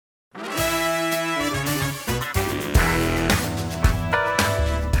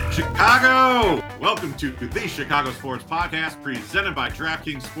Chicago! Welcome to the Chicago Sports Podcast, presented by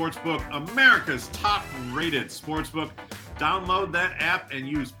DraftKings Sportsbook, America's top-rated sportsbook. Download that app and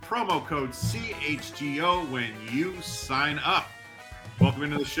use promo code CHGO when you sign up. Welcome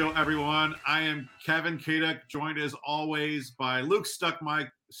into the show, everyone. I am Kevin Kaduk, joined as always by Luke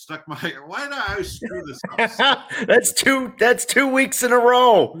Stuckmeyer. Why did I screw this up? That's 2 weeks in a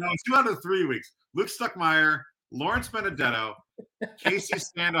row. No, 2 out of 3 weeks. Luke Stuckmeyer, Lawrence Benedetto, Casey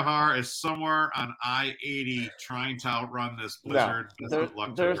Sandahar is somewhere on I-80 trying to outrun this blizzard.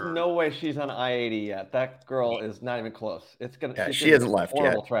 There's no way she's on I-80 yet. That girl is not even close. She hasn't left yet.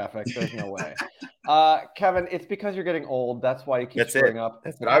 Horrible traffic. There's no way. Kevin, it's because you're getting old. That's why you keep screwing up.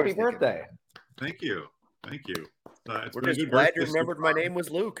 That's what I was Happy birthday. Thank you. We're just glad you remembered my name was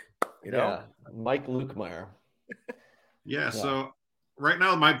Luke. Yeah, Mike Lukemeyer. Yeah, so right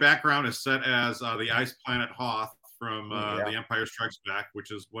now my background is set as the ice planet Hoth from The Empire Strikes Back,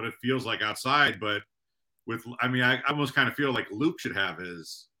 which is what it feels like outside. But I almost kind of feel like Luke should have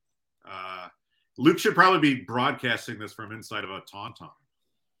his. Luke should probably be broadcasting this from inside of a Tauntaun.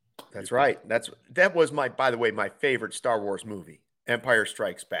 That's right. That was by the way, my favorite Star Wars movie, Empire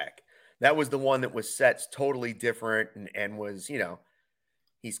Strikes Back. That was the one that was set totally different and was,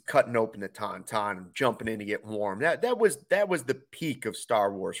 he's cutting open the Tauntaun and jumping in to get warm. That was the peak of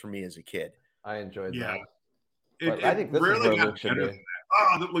Star Wars for me as a kid. I enjoyed that. I think this really got better than that.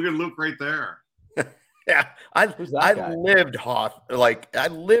 Oh, look at Luke right there. Yeah, I lived Hoth. I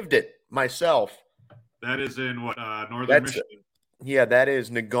lived it myself. That is in northern Michigan? Yeah, that is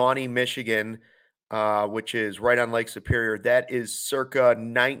Negaunee, Michigan, which is right on Lake Superior. That is circa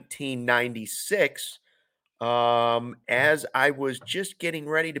 1996. As I was just getting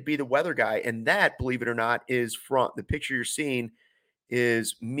ready to be the weather guy, and that, believe it or not, is from the picture you're seeing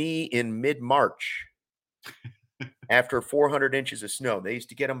is me in mid-March. After 400 inches of snow. They used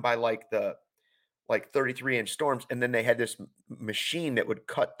to get them by the 33-inch storms, and then they had this machine that would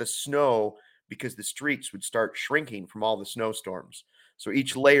cut the snow because the streets would start shrinking from all the snowstorms. So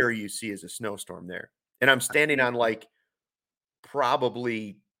each layer you see is a snowstorm there. And I'm standing on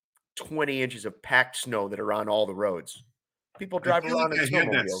probably 20 inches of packed snow that are on all the roads. People drive around in snowmobiles. I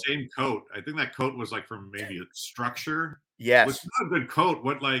had that same coat. I think that coat was from maybe a Structure. Yes. It's not a good coat.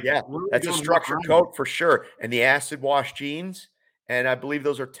 That's a Structure coat for sure. And the acid wash jeans. And I believe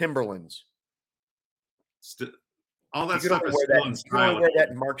those are Timberlands. All that stuff is still in style. You can only wear that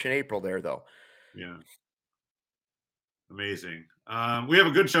in March and April there, though. Yeah. Amazing. We have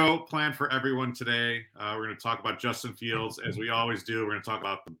a good show planned for everyone today. We're going to talk about Justin Fields, as we always do. We're going to talk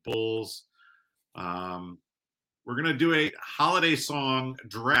about the Bulls. We're going to do a holiday song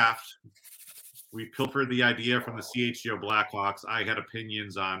draft. We pilfered the idea from the CHGO Blackhawks. I had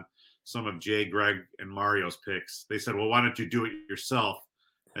opinions on some of Jay, Greg, and Mario's picks. They said, well, why don't you do it yourself?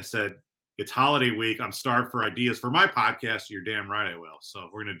 I said, it's holiday week. I'm starved for ideas for my podcast. You're damn right I will. So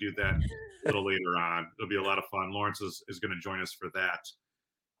we're going to do that a little later on. It'll be a lot of fun. Lawrence is going to join us for that.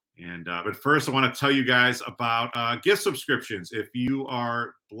 And but first, I want to tell you guys about gift subscriptions. If you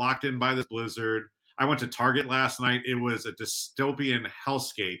are blocked in by this blizzard, I went to Target last night. It was a dystopian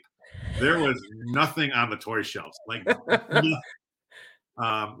hellscape. There was nothing on the toy shelves.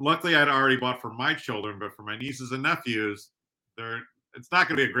 Luckily, I'd already bought for my children, but for my nieces and nephews, it's not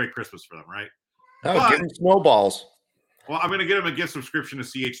going to be a great Christmas for them, right? Oh, give them snowballs. Well, I'm going to get them a gift subscription to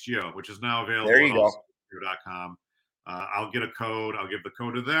CHGO, which is now available there you at CHGO.com. I'll get a code. I'll give the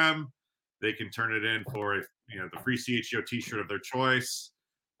code to them. They can turn it in for the free CHGO T-shirt of their choice.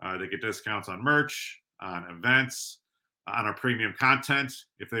 They get discounts on merch, on events, on our premium content.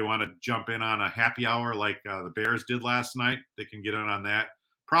 If they want to jump in on a happy hour like the Bears did last night, they can get in on that.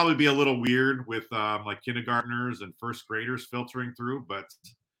 Probably be a little weird with kindergartners and first graders filtering through, but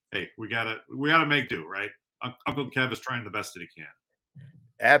hey, we gotta make do, right? Uncle Kev is trying the best that he can.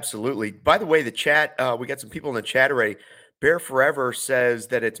 Absolutely. By the way, the chat, we got some people in the chat already. Bear Forever says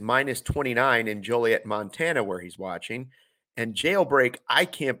that it's minus 29 in Joliet, Montana, where he's watching. And Jailbreak, I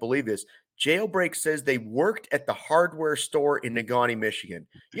can't believe this. Jailbreak says they worked at the hardware store in Negaunee, Michigan.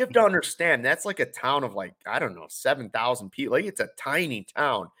 You have to understand, that's like a town of 7,000 people. It's a tiny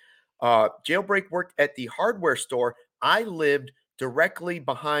town. Jailbreak worked at the hardware store. I lived directly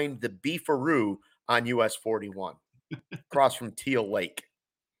behind the Beefaroo on US 41, across from Teal Lake.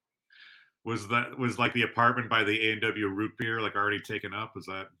 Was the apartment by the A&W root beer already taken up? Was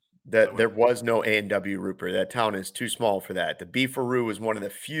that? There was no A&W root beer. That town is too small for that. The Beefaroo is one of the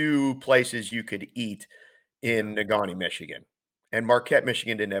few places you could eat in Negaunee, Michigan. And Marquette,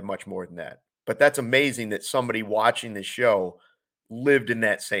 Michigan didn't have much more than that. But that's amazing that somebody watching the show lived in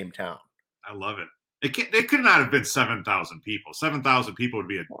that same town. I love it. It could not have been 7,000 people. 7,000 people would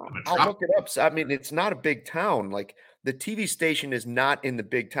be a I'll look it up. So, I mean, it's not a big town. Like the TV station is not in the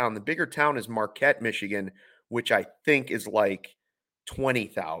big town. The bigger town is Marquette, Michigan, which I think is like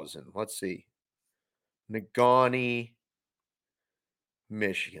 20,000. Let's see. Negaunee,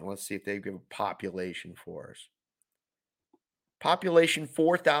 Michigan. Let's see if they give a population for us. Population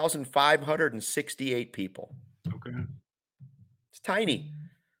 4,568 people. Okay. It's tiny.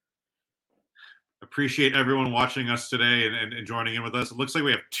 Appreciate everyone watching us today and joining in with us. It looks like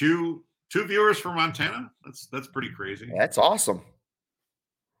we have two viewers from Montana. That's pretty crazy. That's awesome.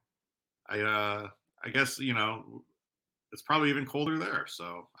 I guess it's probably even colder there.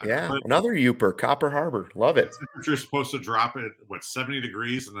 So yeah, another Youper, Copper Harbor. Love it. Temperature's supposed to drop at 70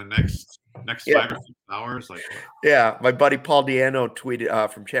 degrees in the next 5 or 6 hours. Like, yeah, my buddy Paul Diano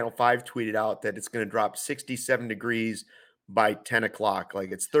tweeted from Channel 5 tweeted out that it's going to drop 67 degrees by 10 o'clock.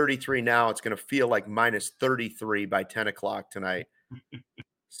 Like it's 33 now. It's going to feel like minus 33 by 10 o'clock tonight.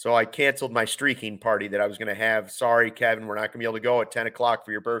 So I canceled my streaking party that I was going to have. Sorry, Kevin, we're not going to be able to go at 10 o'clock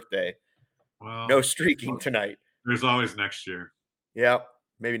for your birthday. Well, no streaking tonight. There's always next year. Yep,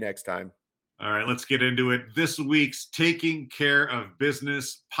 maybe next time. All right, let's get into it. This week's Taking Care of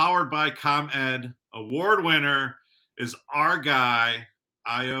Business, powered by ComEd, award winner is our guy,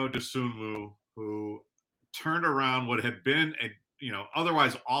 Ayo Dosunmu, who turned around what had been a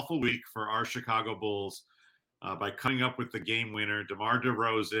otherwise awful week for our Chicago Bulls by coming up with the game winner, DeMar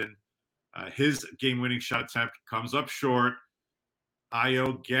DeRozan. His game-winning shot attempt comes up short.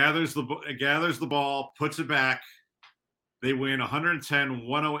 Ayo gathers the ball, puts it back. They win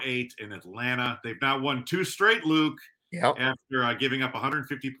 110-108 in Atlanta. They've now won 2 straight, Luke, after giving up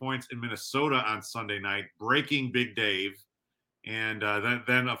 150 points in Minnesota on Sunday night, breaking Big Dave. And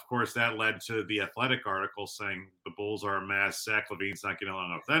then, of course, that led to the Athletic article saying the Bulls are a mess. Zach LaVine's not getting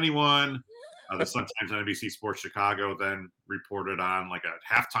along with anyone. The Sun-Times on NBC Sports Chicago then reported on like a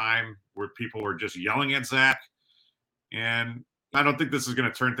halftime where people were just yelling at Zach. And I don't think this is going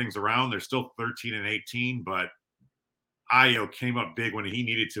to turn things around. They're still 13-18, but Ayo came up big when he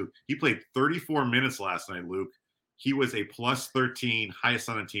needed to. He played 34 minutes last night, Luke. He was a plus 13, highest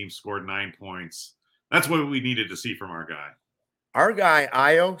on the team, scored 9 points. That's what we needed to see from our guy. Our guy,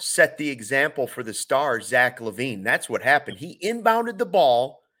 Ayo, set the example for the star, Zach LaVine. That's what happened. He inbounded the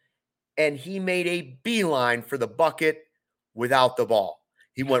ball, and he made a beeline for the bucket without the ball.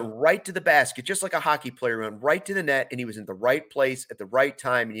 He went right to the basket, just like a hockey player went right to the net, and he was in the right place at the right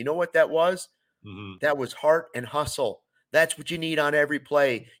time. And you know what that was? Mm-hmm. That was heart and hustle. That's what you need on every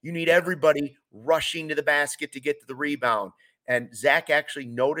play. You need everybody rushing to the basket to get to the rebound. And Zach actually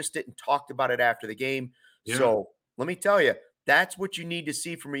noticed it and talked about it after the game. Yeah. So let me tell you, that's what you need to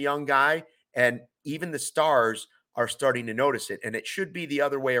see from a young guy. And even the stars are starting to notice it. And it should be the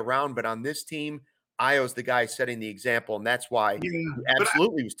other way around. But on this team, Ayo's the guy setting the example. And that's why he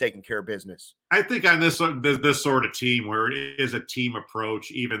absolutely was taking care of business. I think on this sort of team where it is a team approach,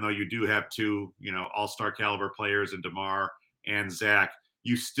 even though you do have 2, all-star caliber players in DeMar and Zach,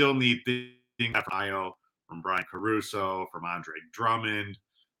 you still need things from Ayo, from Brian Caruso, from Andre Drummond,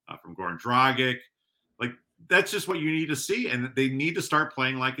 from Goran Dragic. Like, that's just what you need to see. And they need to start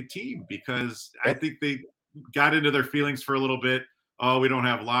playing like a team because I think they got into their feelings for a little bit. Oh, we don't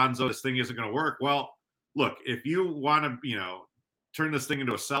have Lonzo. This thing isn't going to work. Well, look, if you want to, turn this thing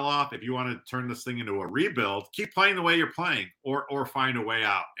into a sell-off, if you want to turn this thing into a rebuild, keep playing the way you're playing or find a way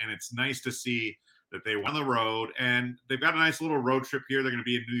out. And it's nice to see that they won the road and they've got a nice little road trip here. They're going to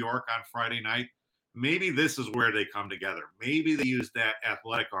be in New York on Friday night. Maybe this is where they come together. Maybe they use that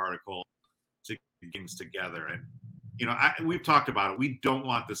Athletic article to get things together. And, we've talked about it. We don't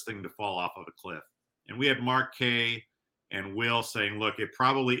want this thing to fall off of a cliff. And we had Mark K and Will saying, look, it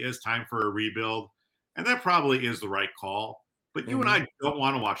probably is time for a rebuild. And that probably is the right call. But you and I don't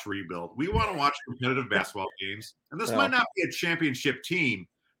want to watch rebuild. We want to watch competitive basketball games. And this might not be a championship team,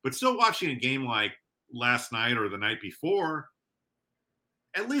 but still watching a game like last night or the night before,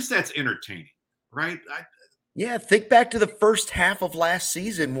 at least that's entertaining, right? Yeah, think back to the first half of last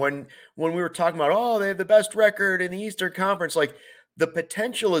season when we were talking about, they have the best record in the Eastern Conference. Like, the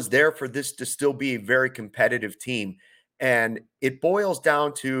potential is there for this to still be a very competitive team. And it boils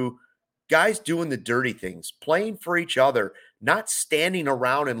down to guys doing the dirty things, playing for each other, not standing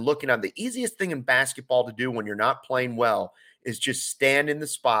around and looking on. The easiest thing in basketball to do when you're not playing well is just stand in the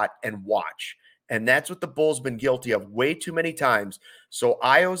spot and watch. And that's what the Bulls been guilty of way too many times. So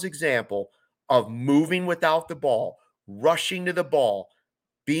Ayo's example of moving without the ball, rushing to the ball,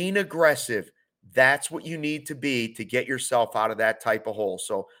 being aggressive, that's what you need to be to get yourself out of that type of hole.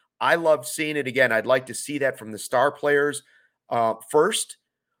 So I love seeing it again. I'd like to see that from the star players first.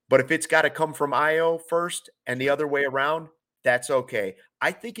 But if it's got to come from Io first and the other way around, that's okay.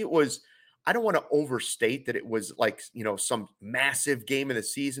 I think it was, I don't want to overstate that it was like, some massive game of the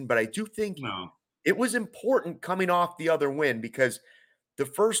season, but I do think No. it was important coming off the other win, because the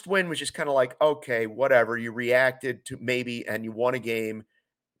first win was just kind of like, okay, whatever. You reacted to maybe, and you won a game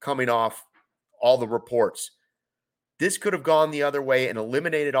coming off all the reports. This could have gone the other way and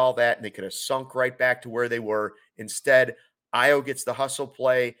eliminated all that, and they could have sunk right back to where they were. Instead, Io gets the hustle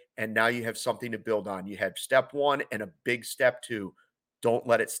play, and now you have something to build on. You have step one and a big step two. Don't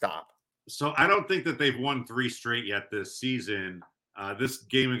let it stop. So I don't think that they've won 3 straight yet this season. This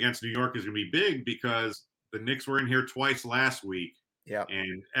game against New York is going to be big because the Knicks were in here twice last week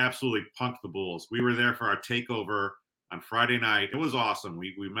and absolutely punked the Bulls. We were there for our takeover on Friday night. It was awesome.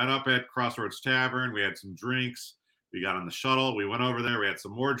 We met up at Crossroads Tavern. We had some drinks. We got on the shuttle. We went over there. We had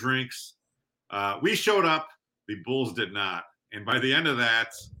some more drinks. We showed up. The Bulls did not. And by the end of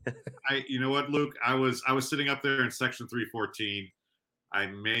that, you know what, Luke? I was sitting up there in section 314. I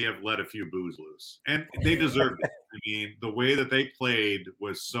may have let a few boos loose, and they deserved it. I mean, the way that they played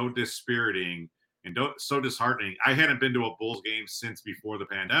was so dispiriting and so disheartening. I hadn't been to a Bulls game since before the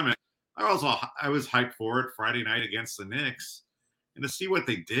pandemic. I was hyped for it Friday night against the Knicks, and to see what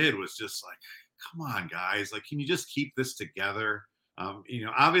they did was just like, come on, guys! Like, can you just keep this together?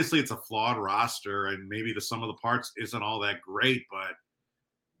 Obviously it's a flawed roster, and maybe the sum of the parts isn't all that great, but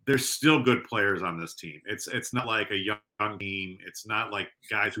there's still good players on this team. It's not like a young team. It's not like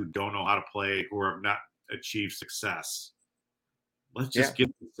guys who don't know how to play, who have not achieved success. Let's just get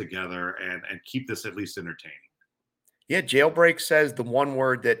this together and keep this at least entertaining. Yeah, Jailbreak says the one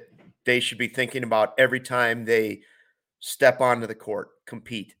word that they should be thinking about every time they step onto the court: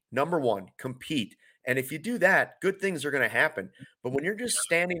 compete. Number one, compete. And if you do that, good things are going to happen. But when you're just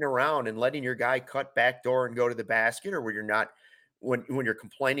standing around and letting your guy cut backdoor and go to the basket, or where you're not, when you're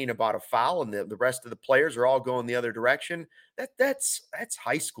complaining about a foul and the rest of the players are all going the other direction, that's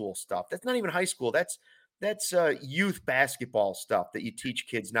high school stuff. That's not even high school. That's youth basketball stuff that you teach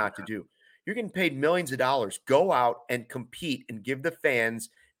kids not to do. You're getting paid millions of dollars. Go out and compete and give the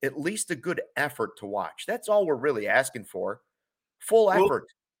fans at least a good effort to watch. That's all we're really asking for. Full effort.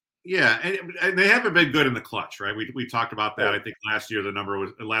 Yeah, and they haven't been good in the clutch, right? We talked about that. I think last week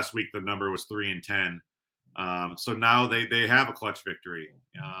the number was 3-10. So now they have a clutch victory,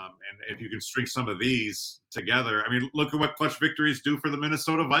 and if you can string some of these together, I mean, look at what clutch victories do for the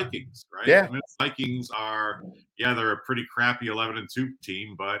Minnesota Vikings, right? Yeah, the Vikings are, they're a pretty crappy 11-2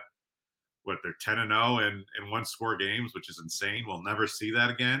 team, but they're 10-0 in one-score games, which is insane. We'll never see that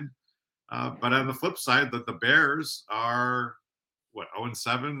again. But on the flip side, the Bears are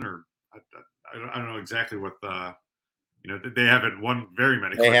 0-7, or I don't know exactly what they haven't won very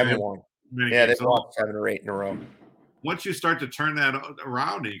many. They haven't won. Yeah, they've lost 7 or 8 in a row. Once you start to turn that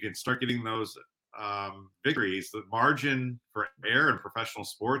around and you can start getting those victories, the margin for error in professional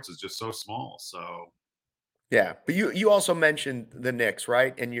sports is just so small. So, yeah, but you also mentioned the Knicks,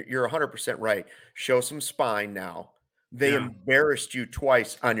 right? And you're 100% right. Show some spine now. They embarrassed you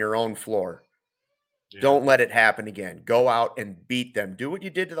twice on your own floor. Yeah. Don't let it happen again. Go out and beat them. Do what you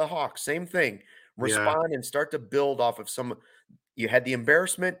did to the Hawks. Same thing. Respond and start to build off of some. You had the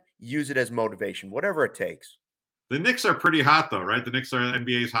embarrassment. Use it as motivation, whatever it takes. The Knicks are pretty hot, though, right? The Knicks are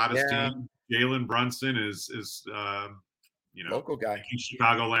NBA's hottest team. Jalen Brunson is local guy. Making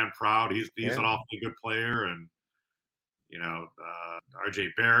Chicagoland proud. He's an awfully good player, and RJ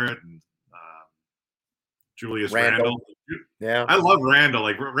Barrett and Julius Randle. Yeah, I love Randle.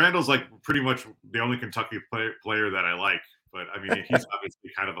 Like, Randle's like pretty much the only Kentucky player that I like. But I mean, he's obviously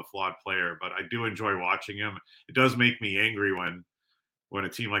kind of a flawed player, but I do enjoy watching him. It does make me angry when a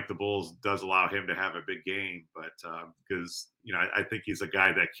team like the Bulls does allow him to have a big game, but because I think he's a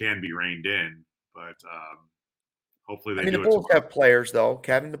guy that can be reined in. But hopefully they do. The Bulls have players, though,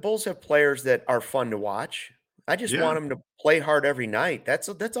 Kevin. The Bulls have players that are fun to watch. I just want them to play hard every night. That's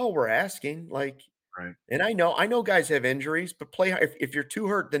all we're asking. Like, right. And I know guys have injuries, but play. If you're too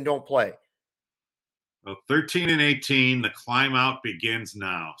hurt, then don't play. Well, 13-18, the climb out begins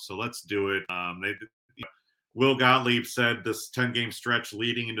now. So let's do it. Will Gottlieb said this 10-game stretch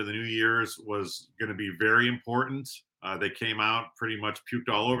leading into the New Year's was going to be very important. They came out pretty much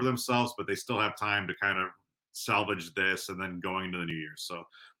puked all over themselves, but they still have time to kind of salvage this and then going into the New Year's. So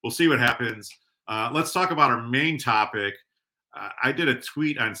we'll see what happens. Let's talk about our main topic. I did a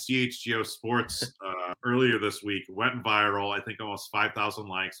tweet on CHGO Sports earlier this week. It went viral. I think almost 5,000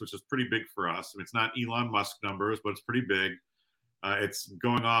 likes, which is pretty big for us. I mean, it's not Elon Musk numbers, but it's pretty big. It's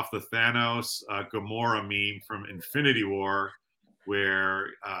going off the Thanos Gamora meme from Infinity War, where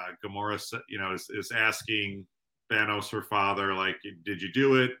Gamora, is asking Thanos, her father, like, did you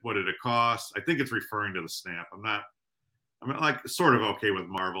do it? What did it cost? I think it's referring to the snap. I'm like sort of okay with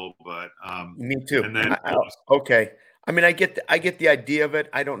Marvel, but Me too. and then Okay. I mean, I get the idea of it.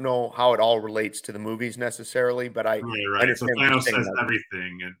 I don't know how it all relates to the movies necessarily, but I right. So understand what you're Thanos saying. says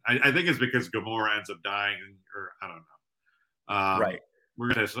everything, and I think it's because Gamora ends up dying, or I don't know. Right. We're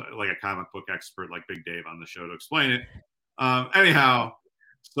gonna have like a comic book expert like Big Dave on the show to explain it. Anyhow,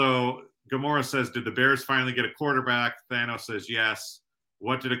 so Gamora says, "Did the Bears finally get a quarterback?" Thanos says, "Yes."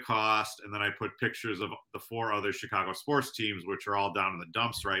 What did it cost? And then I put pictures of the 4 other Chicago sports teams, which are all down in the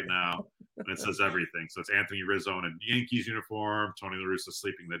dumps right now. And it says everything. So it's Anthony Rizzo in a Yankees uniform, Tony La Russa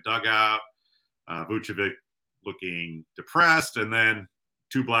sleeping in the dugout, Vucevic looking depressed, and then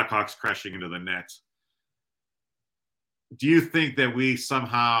 2 Blackhawks crashing into the net. Do you think that we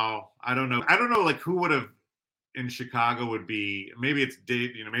somehow, I don't know, like who would have in Chicago would be, maybe it's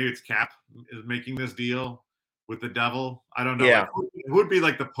Dave, maybe it's Cap is making this deal with the devil. I don't know. Yeah. Like, who would be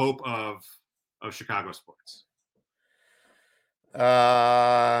like the Pope of Chicago sports?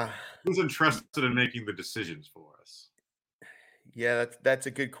 Who's entrusted in making the decisions for us? Yeah, that's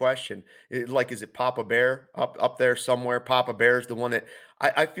a good question. Is it Papa Bear up there somewhere? Papa Bear's the one that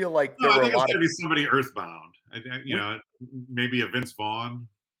I feel like No, there I were a think it's lot going of to be somebody earthbound. Maybe a Vince Vaughn.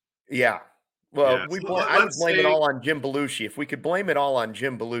 yeah. Yeah. Well, So I would let's blame it say all on Jim Belushi. If we could blame it all on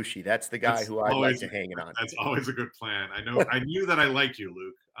Jim Belushi, that's the guy who I'd like to hang it on. that's always a good plan. I knew that I liked you,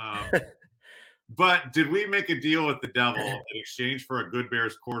 Luke. But did we make a deal with the devil in exchange for a good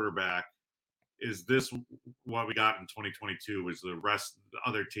Bears quarterback? Is this what we got in 2022? Was the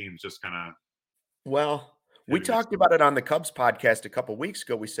other teams just kind of Well, we hitting us? talked about it on the Cubs podcast a couple weeks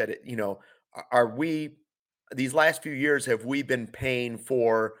ago. We said it, are we these last few years have we been paying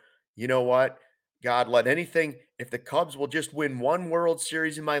for, you know what? God, let anything if the Cubs will just win one World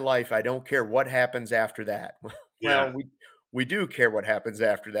Series in my life, I don't care what happens after that. Yeah. Well, we do care what happens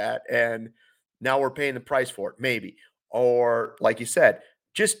after that, and now we're paying the price for it, maybe. Or like you said,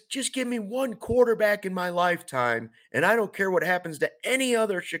 just give me one quarterback in my lifetime, and I don't care what happens to any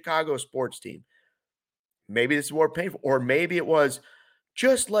other Chicago sports team. Maybe this is more painful. Or maybe it was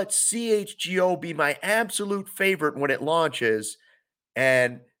just let CHGO be my absolute favorite when it launches,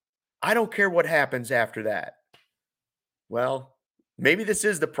 and I don't care what happens after that. Well, maybe this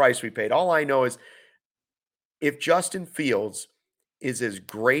is the price we paid. All I know is if Justin Fields is as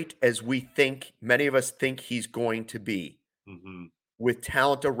great as we think, many of us think he's going to be, Mm-hmm. with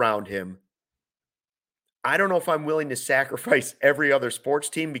talent around him, I don't know if I'm willing to sacrifice every other sports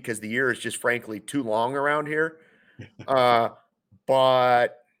team because the year is just frankly too long around here.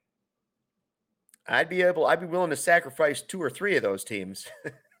 But I'd be willing to sacrifice 2 or 3 of those teams.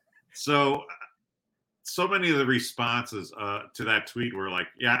 So many of the responses to that tweet were like,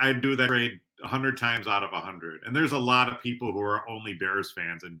 "Yeah, I'd do that trade 100 times out of 100." And there's a lot of people who are only Bears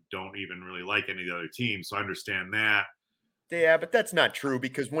fans and don't even really like any of the other teams. So I understand that. Yeah, but that's not true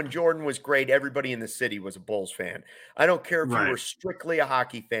because when Jordan was great, everybody in the city was a Bulls fan. I don't care if you Right. were strictly a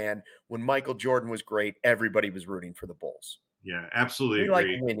hockey fan. When Michael Jordan was great, everybody was rooting for the Bulls. Yeah, absolutely We like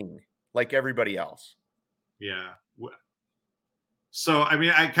agree. winning like everybody else. Yeah. So, I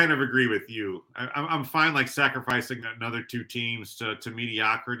mean, I kind of agree with you. I'm fine like sacrificing another 2 teams to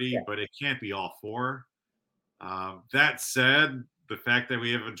mediocrity, Yeah. but it can't be all 4. That said, the fact that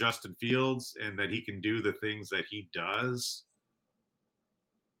we have a Justin Fields and that he can do the things that he does,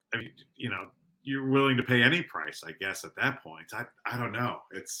 I mean, you're willing to pay any price, I guess, at that point. I don't know.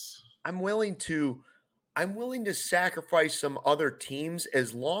 I'm willing to sacrifice some other teams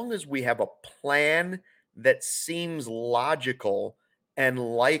as long as we have a plan that seems logical and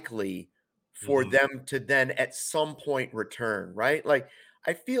likely for Mhm. them to then at some point return, right? Like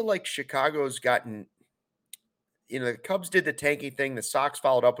I feel like Chicago's gotten, the Cubs did the tanking thing, the Sox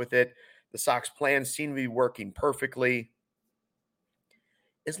followed up with it. The Sox plans seem to be working perfectly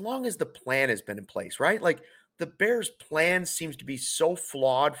as long as the plan has been in place, right? Like the Bears' plan seems to be so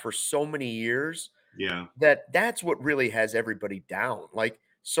flawed for so many years Yeah. that's what really has everybody down. Like,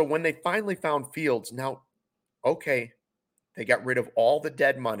 so when they finally found Fields, now, okay, they got rid of all the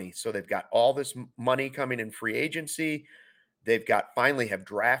dead money. So they've got all this money coming in free agency. They've got finally have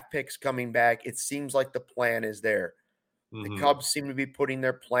draft picks coming back. It seems like the plan is there. The Mhm. Cubs seem to be putting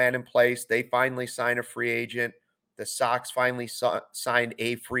their plan in place. They finally sign a free agent. The Sox finally signed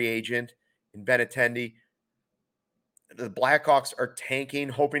a free agent in Benintendi. The Blackhawks are tanking,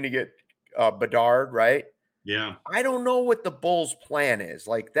 hoping to get Bedard, right? Yeah. I don't know what the Bulls' plan is.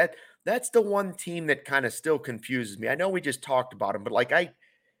 Like that's the one team that kind of still confuses me. I know we just talked about them, but like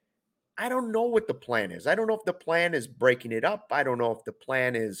I don't know what the plan is. I don't know if the plan is breaking it up. I don't know if the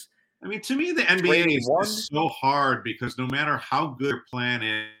plan is I mean, to me, the NBA is so hard because no matter how good your plan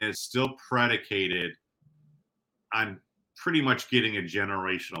is, it's still predicated on pretty much getting a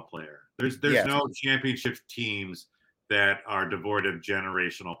generational player. There's no championship teams that are devoid of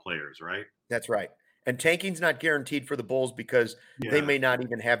generational players, right? That's right. And tanking's not guaranteed for the Bulls because they may not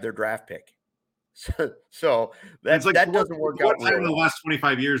even have their draft pick. So that doesn't work out real well. In the last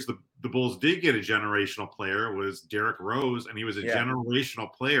 25 years, the Bulls did get a generational player, was Derrick Rose, and he was a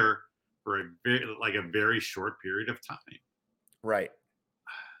generational player for a very short period of time. Right.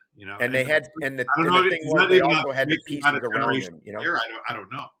 You know, and they had, and the thing was, they also had the pieces around him. You know, I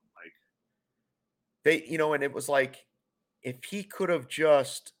don't know. Like they, you know, and it was like if he could have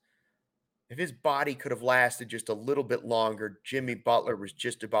just, if his body could have lasted just a little bit longer, Jimmy Butler was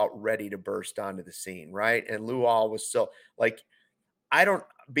just about ready to burst onto the scene, right? And Luol was still like,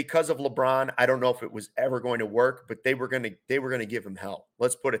 because of LeBron, I don't know if it was ever going to work, but they were going to give him hell.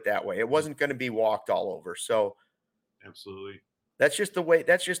 Let's put it that way. It wasn't going to be walked all over. So absolutely. That's just the way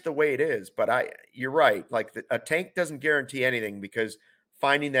it is. But you're right. Like a tank doesn't guarantee anything because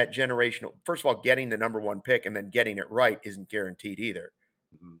finding that generational, first of all, getting the number one pick and then getting it right isn't guaranteed either.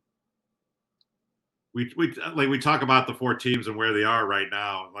 Mm-hmm. We talk about the 4 teams and where they are right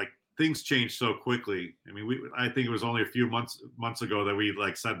now. Like things change so quickly. I mean, I think it was only a few months ago that we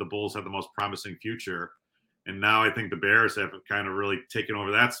said the Bulls had the most promising future, and now I think the Bears have kind of really taken over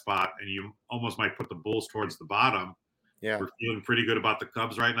that spot. And you almost might put the Bulls towards the bottom. Yeah, we're feeling pretty good about the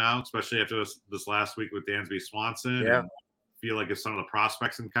Cubs right now, especially after this last week with Dansby Swanson. Yeah, and feel like if some of the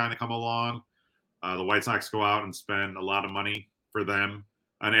prospects can kind of come along, the White Sox go out and spend a lot of money for them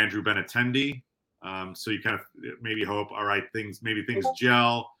on Andrew Benintendi. So you kind of maybe hope, all right, things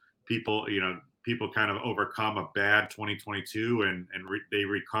gel. People kind of overcome a bad 2022 and they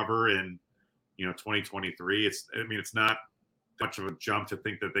recover in 2023. It's not much of a jump to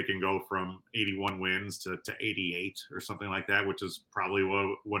think that they can go from 81 wins to 88 or something like that, which is probably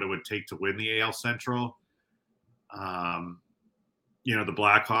what it would take to win the AL Central. The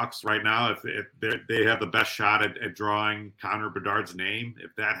Blackhawks right now, if they have the best shot at drawing Connor Bedard's name,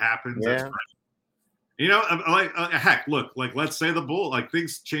 if that happens, that's great. Heck, look, let's say the Bulls,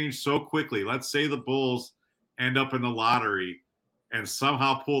 things change so quickly. Let's say the Bulls end up in the lottery and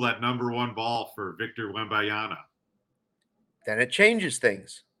somehow pull that number 1 ball for Victor Wembanyama. Then it changes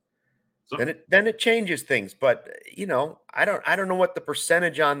things. Then it changes things. But I don't know what the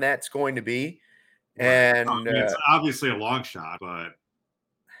percentage on that's going to be. And it's obviously a long shot, but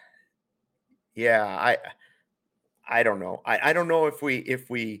yeah, I don't know. I don't know if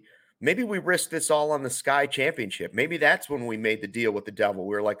we maybe we risk this all on the Sky Championship. Maybe that's when we made the deal with the Devil.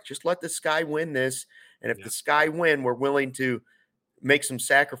 We were like, just let the Sky win this, and if the Sky win, we're willing to make some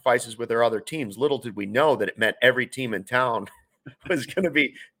sacrifices with our other teams. Little did we know that it meant every team in town was going to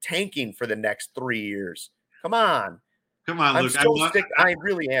be tanking for the next 3 years. Come on, Luke. I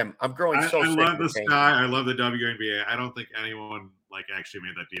really am. I'm growing so sick. I love the Sky. I love the WNBA. I don't think anyone actually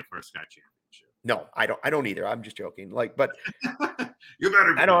made that deal for a Sky Championship. No, I don't either. I'm just joking. But you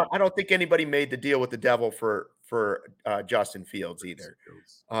better. I don't think anybody made the deal with the Devil for Justin Fields either.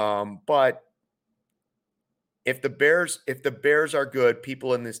 But if the Bears are good,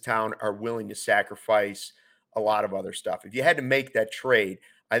 people in this town are willing to sacrifice a lot of other stuff. If you had to make that trade,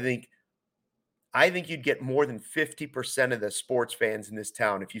 I think you'd get more than 50% of the sports fans in this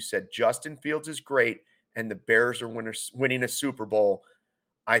town if you said Justin Fields is great and the Bears are winning a Super Bowl.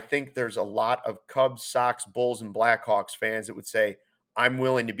 I think there's a lot of Cubs, Sox, Bulls, and Blackhawks fans that would say, I'm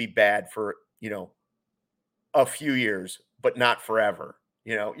willing to be bad for, a few years, but not forever.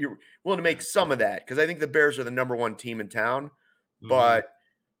 You're willing to make some of that because I think the Bears are the number 1 team in town. Mm-hmm. But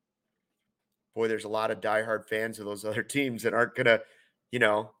boy, there's a lot of diehard fans of those other teams that aren't gonna,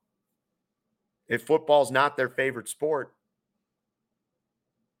 if football's not their favorite sport.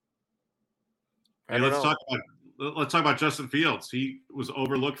 Let's talk about Justin Fields. He was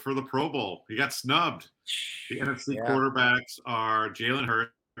overlooked for the Pro Bowl. He got snubbed. The NFC quarterbacks are Jalen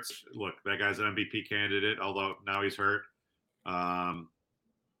Hurts. Look, that guy's an MVP candidate, although now he's hurt.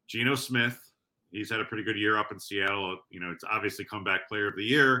 Geno Smith, he's had a pretty good year up in Seattle. It's obviously comeback player of the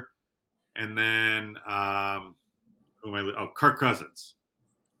year. And then Kirk Cousins.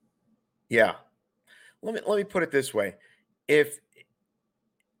 Yeah. Let me put it this way. First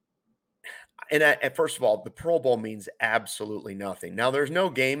of all, the Pro Bowl means absolutely nothing. Now, there's no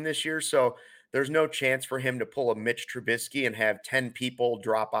game this year, so there's no chance for him to pull a Mitch Trubisky and have 10 people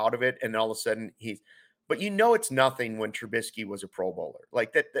drop out of it, and all of a sudden but it's nothing when Trubisky was a Pro Bowler.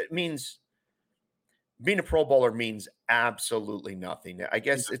 That means being a Pro Bowler means absolutely nothing. I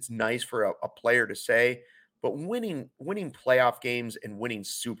guess it's nice for a player to say, but winning playoff games and winning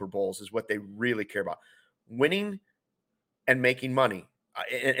Super Bowls is what they really care about. Winning and making money.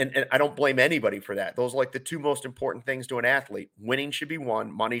 And I don't blame anybody for that. Those are like the two most important things to an athlete. Winning should be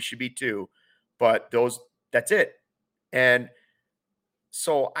one, money should be two, but that's it. And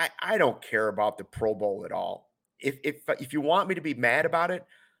so I don't care about the Pro Bowl at all. If you want me to be mad about it,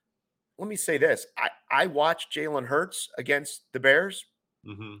 let me say this. I watched Jalen Hurts against the Bears.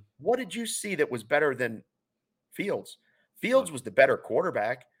 Mm-hmm. What did you see that was better than Fields? Fields was the better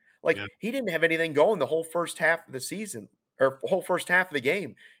quarterback. Like, he didn't have anything going the whole first half of the season or whole first half of the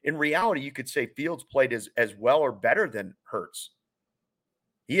game. In reality, you could say Fields played as well or better than Hurts.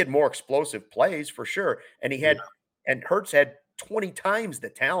 He had more explosive plays for sure. And and Hurts had 20 times the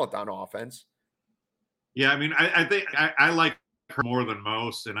talent on offense. Yeah, I mean, I think I like her more than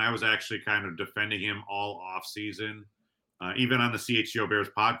most, and I was actually kind of defending him all off season, even on the CHGO Bears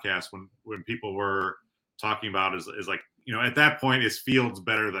podcast when people were talking about is like, you know, at that point, is Fields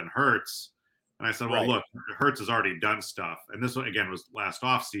better than Hurts? And I said, well, look, Hurts has already done stuff, and this one again was last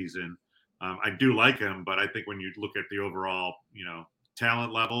off season. I do like him, but I think when you look at the overall, you know,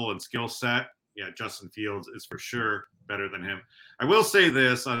 talent level and skill set, yeah, Justin Fields is for sure better than him. I will say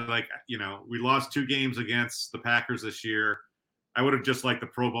this, like, you know, we lost 2 games against the Packers this year. I would have just liked the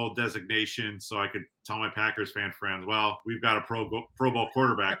Pro Bowl designation so I could tell my Packers fan friends, well, we've got a Pro Bowl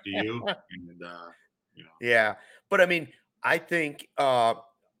quarterback, do you? And, you know. Yeah. But I mean, I think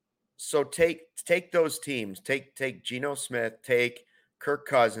so take those teams, take Geno Smith, take Kirk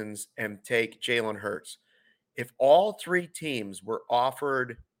Cousins, and take Jalen Hurts. If all 3 teams were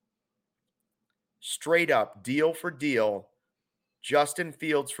offered straight up deal for deal Justin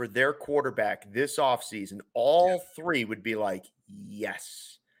Fields for their quarterback this offseason, all 3 would be like,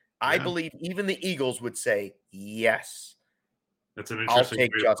 yes. Yeah. I believe even the Eagles would say, yes. That's an interesting I'll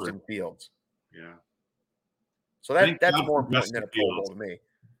take Justin Fields. Yeah. So that's more important than a Pro Bowl to me.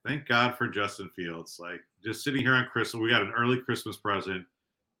 Thank God for Justin Fields. Like, just sitting here on Christmas, we got an early Christmas present,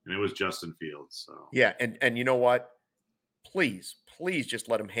 and it was Justin Fields. So yeah, and you know what? Please just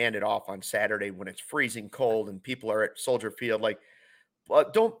let him hand it off on Saturday when it's freezing cold and people are at Soldier Field. Like,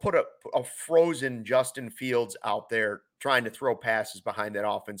 don't put a frozen Justin Fields out there trying to throw passes behind that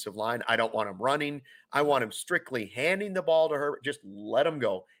offensive line. I don't want him running. I want him strictly handing the ball to her. Just let him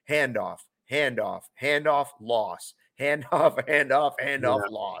go. Hand off, loss. Hand off,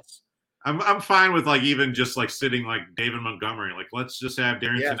 loss. I'm fine with, like, even just like sitting like David Montgomery. Like, let's just have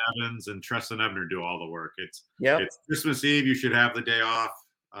Darrington Evans and Treston Ebner do all the work. It's Christmas Eve. You should have the day off.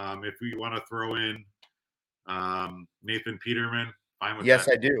 If we want to throw in Nathan Peterman, fine with that. Yes,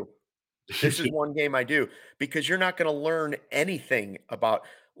 I do. This is one game I do, because you're not going to learn anything about,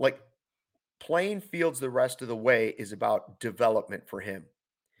 like, playing Fields the rest of the way is about development for him.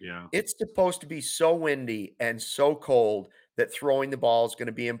 Yeah. It's supposed to be so windy and so cold that throwing the ball is going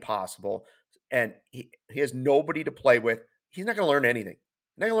to be impossible. And he has nobody to play with. He's not going to learn anything.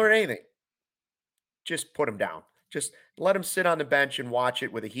 Not going to learn anything. Just put him down. Just let him sit on the bench and watch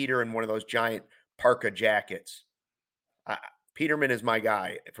it with a heater and one of those giant parka jackets. Peterman is my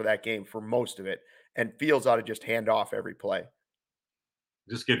guy for that game for most of it. And Fields ought to just hand off every play.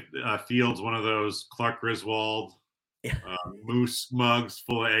 Just get Fields one of those Clark Griswold moose mugs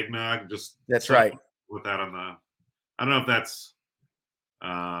full of eggnog. Just that's right. With that on the, I don't know if that's,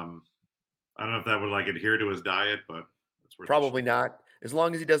 I don't know if that would like adhere to his diet, but it's worth probably not. As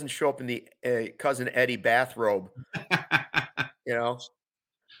long as he doesn't show up in the Cousin Eddie bathrobe, you know.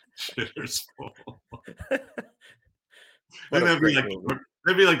 Shitter's full. That'd be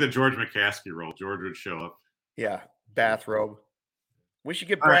like the George McCaskey role. George would show up. Yeah, bathrobe. We should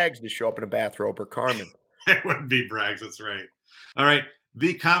get Braggs to show up in a bathrobe, or Carmen. It wouldn't be Braggs. That's right. All right.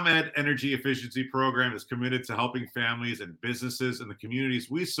 The ComEd Energy Efficiency Program is committed to helping families and businesses in the communities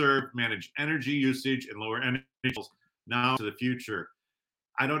we serve manage energy usage and lower energy bills now to the future.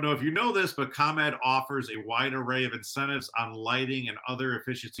 I don't know if you know this, but ComEd offers a wide array of incentives on lighting and other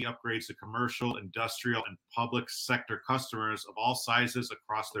efficiency upgrades to commercial, industrial, and public sector customers of all sizes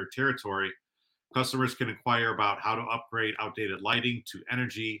across their territory. Customers can inquire about how to upgrade outdated lighting to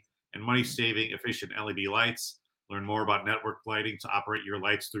energy and money-saving efficient LED lights. Learn more about network lighting to operate your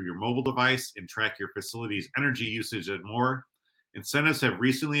lights through your mobile device and track your facility's energy usage and more. Incentives have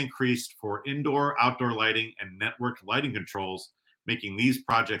recently increased for indoor, outdoor lighting and networked lighting controls, making these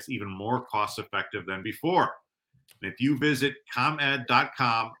projects even more cost-effective than before. And if you visit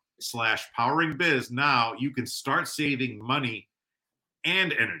comed.com/poweringbiz now, you can start saving money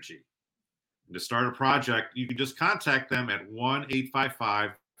and energy. And to start a project, you can just contact them at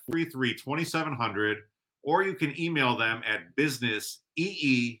 1-855-433-2700, or you can email them at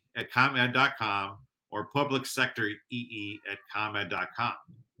businessee@comed.com, or public sector EE at ComEd.com.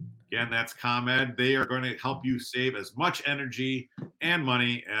 Again, that's ComEd. They are going to help you save as much energy and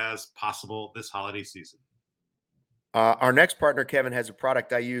money as possible this holiday season. Our next partner, Kevin, has a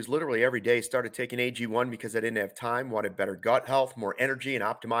product I use literally every day. Started taking AG1 because I didn't have time, wanted better gut health, more energy, and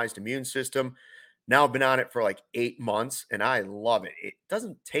optimized immune system. Now I've been on it for like 8 months, and I love it. It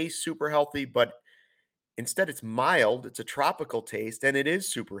doesn't taste super healthy, but instead it's mild. It's a tropical taste, and it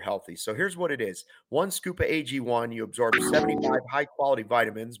is super healthy. So here's what it is. 1 scoop of AG1, you absorb 75 high-quality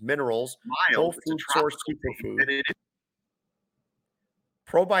vitamins, minerals, whole food source superfood,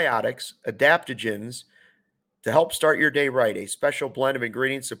 probiotics, adaptogens, to help start your day right. A special blend of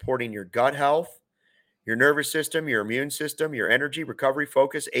ingredients supporting your gut health, your nervous system, your immune system, your energy, recovery,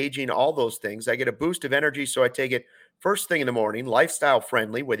 focus, aging, all those things. I get a boost of energy, so I take it first thing in the morning, lifestyle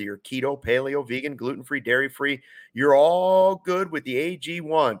friendly, whether you're keto, paleo, vegan, gluten-free, dairy-free, you're all good with the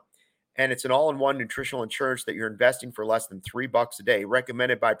AG1. And it's an all-in-one nutritional insurance that you're investing for less than $3 a day,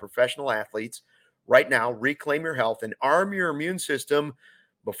 recommended by professional athletes. Right now, reclaim your health and arm your immune system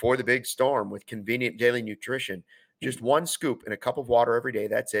before the big storm with convenient daily nutrition. Just 1 scoop in a cup of water every day.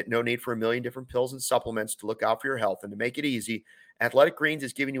 That's it. No need for a million different pills and supplements to look out for your health. And to make it easy, Athletic Greens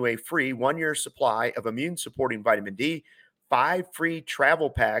is giving you a free 1-year supply of immune-supporting vitamin D, 5 free travel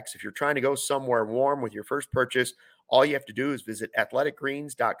packs if you're trying to go somewhere warm with your first purchase. All you have to do is visit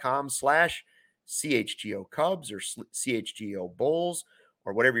athleticgreens.com/CHGO Cubs or CHGO Bulls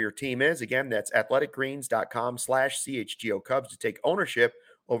or whatever your team is. Again, that's athleticgreens.com/CHGO Cubs to take ownership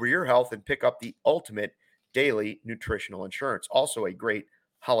over your health and pick up the ultimate daily nutritional insurance. Also a great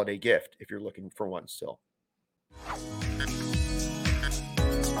holiday gift if you're looking for one still.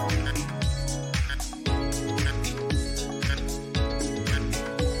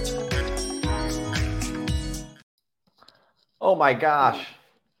 Oh my gosh.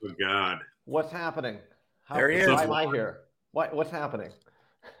 Oh God. What's happening? There he is. Why am I here? What's happening?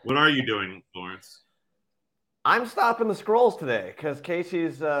 What are you doing, Lawrence? I'm stopping the scrolls today because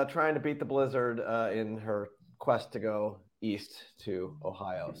Casey's trying to beat the blizzard in her quest to go east to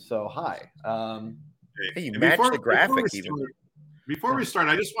Ohio. So hi. Hey, you matched the graphic even. Before we start,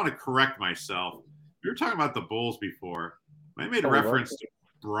 I just want to correct myself. We were talking about the Bulls before. I made a reference to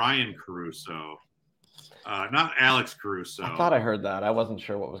Brian Caruso, not Alex Caruso. I thought I heard that. I wasn't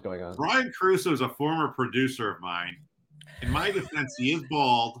sure what was going on. Brian Caruso is a former producer of mine. In my defense, he is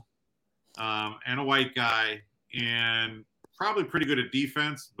bald and a white guy and probably pretty good at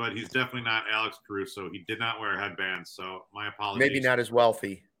defense, but he's definitely not Alex Caruso. He did not wear headbands, so my apologies. Maybe not as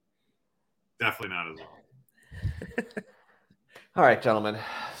wealthy. Definitely not as well. All right, gentlemen.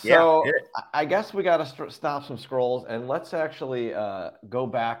 So I guess we got to stop some scrolls, and let's actually go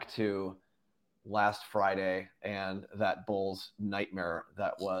back to last Friday and that Bulls nightmare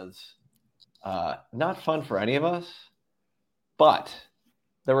that was not fun for any of us. But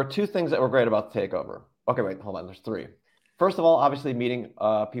there were 2 things that were great about the takeover. Okay, wait, hold on. There's 3. First of all, obviously meeting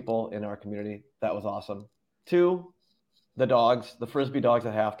people in our community. That was awesome. 2, the dogs, the Frisbee dogs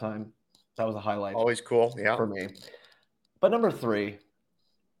at halftime. That was a highlight. Always cool, yeah, for me. But number 3,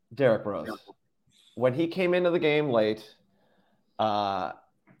 Derrick Rose. When he came into the game late,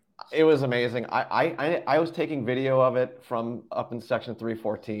 it was amazing. I was taking video of it from up in section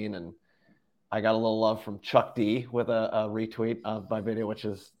 314, and I got a little love from Chuck D with a retweet of my video, which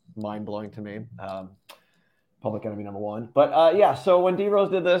is mind-blowing to me. Public enemy number 1. But yeah, so when D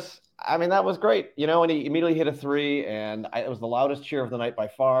Rose did this, I mean, that was great. You know, and he immediately hit a 3, and it was the loudest cheer of the night by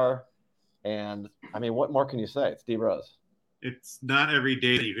far. And I mean, what more can you say? It's D Rose. It's not every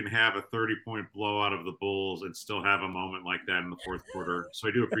day that you can have a 30-point blowout of the Bulls and still have a moment like that in the fourth quarter. So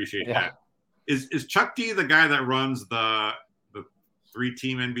I do appreciate that. Is Chuck D the guy that runs the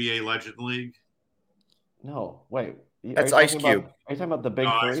 3-team NBA Legend League? No, wait. That's Ice Cube. Are you talking about the big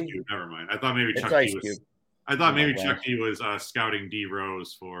 3? Ice Cube. Never mind. I thought maybe Chuck D was scouting D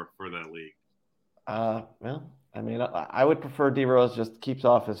Rose for that league. Well, I mean, I would prefer D Rose just keeps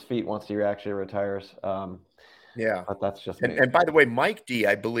off his feet once he actually retires. Yeah, but that's just me. And by the way, Mike D,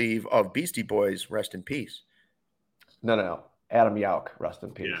 I believe, of Beastie Boys, rest in peace. No. Adam Yauch, rest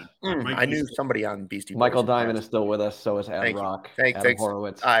in peace. Yeah. I knew somebody on Beastie Boys. Michael Diamond is still with us, so is Adam Rock. Thanks.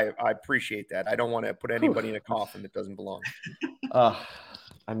 Horowitz. I appreciate that. I don't want to put anybody in a coffin that doesn't belong. I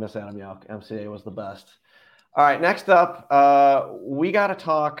miss Adam Yauch. MCA was the best. All right, next up, we got to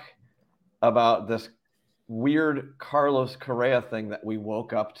talk about this weird Carlos Correa thing that we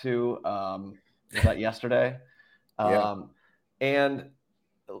woke up to. Was that yesterday? And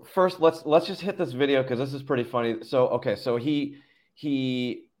first, let's just hit this video because this is pretty funny. So he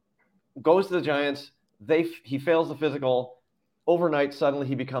goes to the Giants. He fails the physical. overnight, suddenly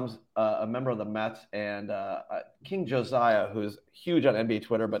he becomes a member of the Mets, and King Josiah, who's huge on NBA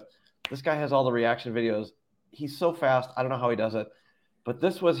Twitter, but this guy has all the reaction videos. He's so fast. I don't know how he does it, but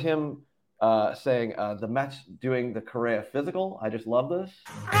this was him saying the Mets doing the Correa physical. I just love this.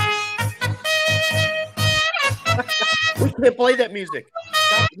 We can't play that music.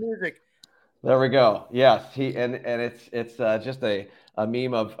 Stop the music. There we go. Yes, and it's just a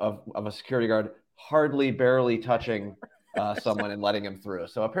meme of a security guard barely touching someone and letting him through.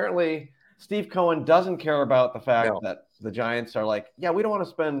 So apparently Steve Cohen doesn't care about the fact that the Giants are like, yeah, we don't want to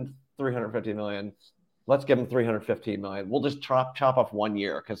spend $350 million. Let's give him $315 million. We'll just chop off 1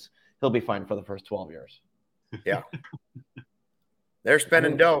 year because he'll be fine for the first 12 years. Yeah. They're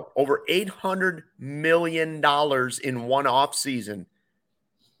spending dough, over $800 million in one off season.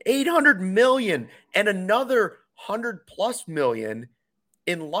 $800 million and another $100+ million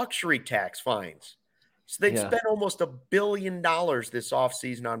in luxury tax fines. So they've spent almost $1 billion this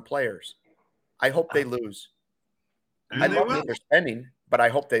offseason on players. I hope they lose. I love what they're spending, but I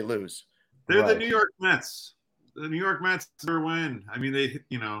hope they lose. They're the New York Mets. The New York Mets never win. I mean, they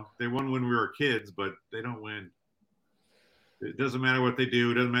won when we were kids, but they don't win. It doesn't matter what they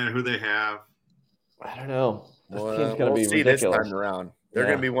do. It doesn't matter who they have. I don't know. This team's going to be ridiculous this time around. They're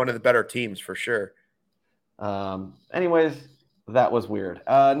going to be one of the better teams for sure. Anyways, that was weird.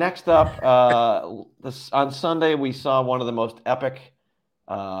 Next up, on Sunday, we saw one of the most epic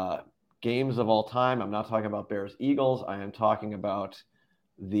games of all time. I'm not talking about Bears-Eagles. I am talking about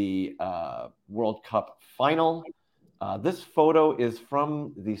the World Cup final. This photo is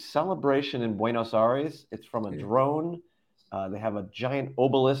from the celebration in Buenos Aires. It's from a drone. They have a giant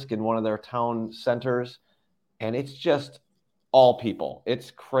obelisk in one of their town centers, and it's just all people.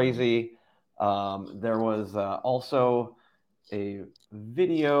 It's crazy. There was also a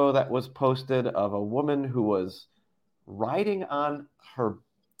video that was posted of a woman who was riding on her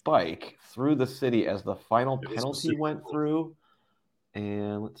bike through the city as the final penalty went through.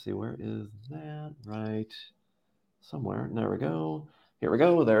 And let's see, where is that? Right somewhere. There we go. Here we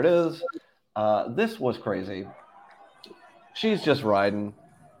go. There it is. This was crazy. She's just riding,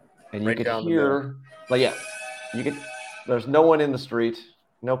 and you could hear, there's no one in the street,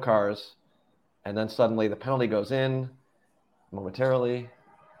 no cars, and then suddenly the penalty goes in momentarily,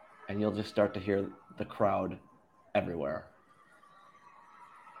 and you'll just start to hear the crowd everywhere.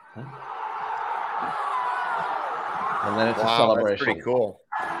 Huh? And then it's a celebration. That's pretty cool.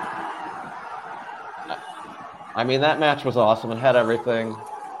 I mean, that match was awesome. It had everything.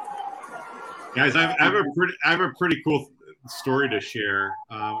 Guys, I have a pretty cool story to share.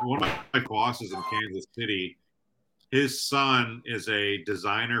 One of my bosses in Kansas City, his son is a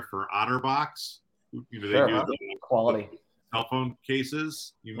designer for OtterBox. They do the quality cell phone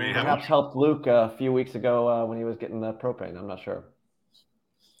cases. You may have helped Luke a few weeks ago when he was getting the propane. I'm not sure.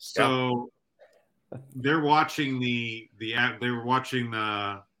 So they're watching the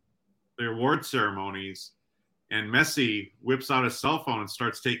award ceremonies, and Messi whips out his cell phone and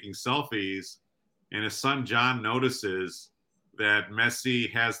starts taking selfies. And his son John notices that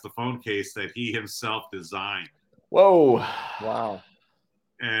Messi has the phone case that he himself designed. Whoa! Wow!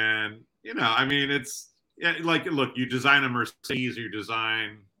 And I mean, it's like, look, you design a Mercedes, or you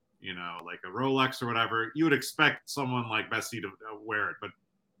design, like a Rolex or whatever. You would expect someone like Messi to wear it, but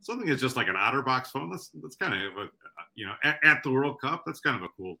something that's just like an OtterBox phone. That's kind of at the World Cup. That's kind of a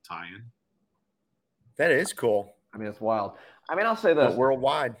cool tie-in. That is cool. I mean, it's wild. I mean, I'll say this: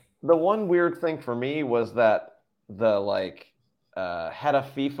 worldwide. The one weird thing for me was that the head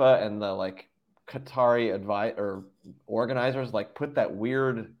of FIFA and the Qatari organizers put that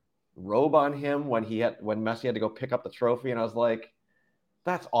weird robe on him when Messi had to go pick up the trophy, and I was like,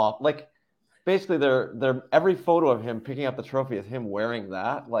 that's off. Basically, they're every photo of him picking up the trophy is him wearing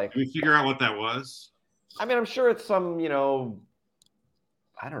that. Can we figure out what that was? I mean, I'm sure it's some, I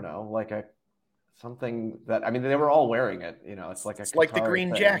don't know, something that, I mean, they were all wearing it. It's like the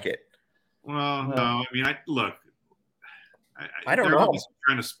green jacket. Well, no, I mean, I don't know.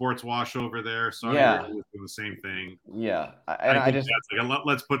 Trying to sports wash over there, so yeah, doing the same thing. Yeah, I just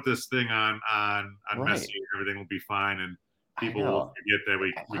let's put this thing on right. Messi, everything will be fine, and people will forget that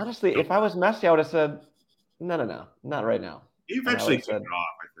we. Honestly, if I was Messi, I would have said, no, not right now. He eventually took it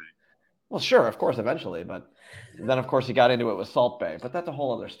off, I think. Well, sure, of course, eventually, but then of course he got into it with Salt Bay, but that's a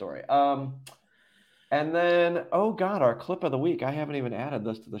whole other story. And then, oh God, our clip of the week. I haven't even added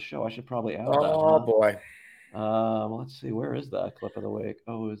this to the show. I should probably add that. Oh boy. Let's see. Where is the clip of the week?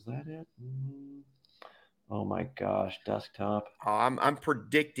 Oh, is that it? Oh my gosh, desktop. I'm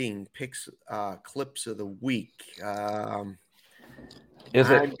predicting clips of the week.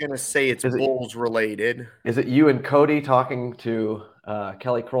 I'm going to say it's Bulls related. Is it you and Cody talking to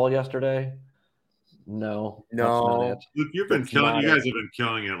Kelly Kroll yesterday? No. No. Luke, you guys have been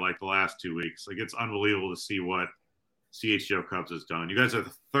killing it like the last 2 weeks. Like, it's unbelievable to see what CHGO Cubs has done. You guys are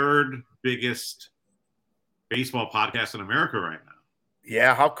the third biggest baseball podcast in America right now.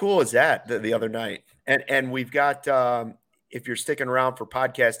 Yeah, how cool is that the other night? And we've got, if you're sticking around for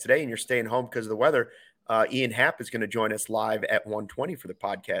podcast today and you're staying home because of the weather, Ian Happ is going to join us live at 1:20 for the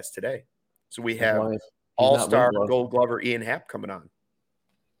podcast today. So we have all-star Gold Glover Ian Happ coming on.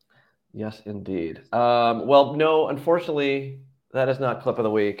 Yes, indeed. Well, no, unfortunately, that is not clip of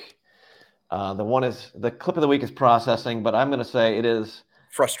the week. The clip of the week is processing, but I'm going to say it is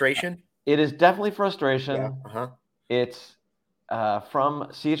frustration. It is definitely frustration. Yeah. Uh-huh. It's from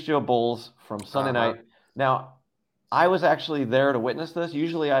CHGO Bulls from Sunday night. Now, I was actually there to witness this.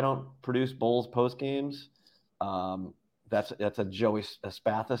 Usually, I don't produce Bulls post games. That's a Joey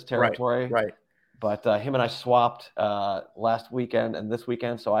Spathis territory. Right. But him and I swapped last weekend and this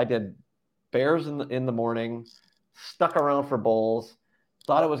weekend. So I did Bears in the morning, stuck around for Bulls.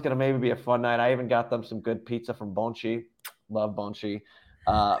 Thought it was going to maybe be a fun night. I even got them some good pizza from Bonchi. Love Bonchi.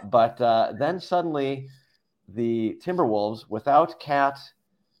 But then suddenly the Timberwolves, without Cat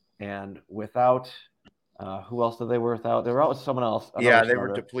and without who else did they were without? They were out with someone else. Yeah, they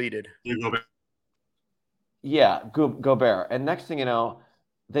were depleted. Yeah, Gobert. And next thing you know,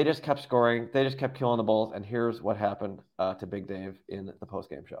 they just kept scoring. They just kept killing the Bulls. And here's what happened to Big Dave in the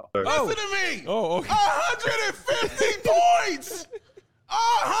postgame show. Listen to me. Oh, okay. 150 points.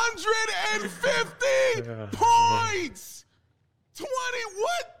 150 points. 22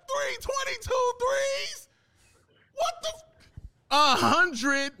 threes? What the?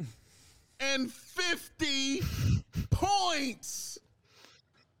 150 points.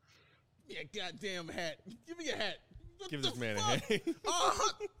 Yeah, goddamn hat. Give me a hat. Give this man a hat.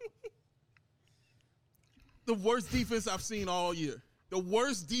 The worst defense I've seen all year. The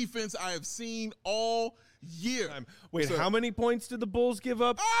worst defense I have seen all year. Wait, how many points did the Bulls give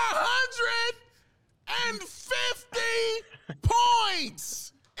up? 150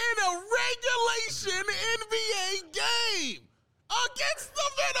 points in a regulation NBA game against the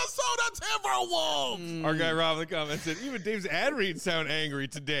Minnesota Timberwolves. Our guy Rob in the comments said, even Dave's ad reads sound angry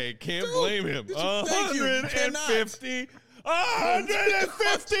today. Can't blame him. 150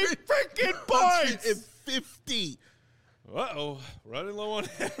 freaking points. 150. Uh-oh. Running low on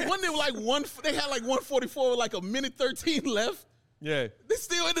Wasn't it like they had like 144 with like a minute 13 left? Yeah. They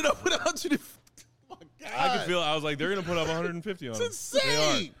still ended up with 150. Oh, my God. I could feel I was like, they're going to put up 150 on them. It's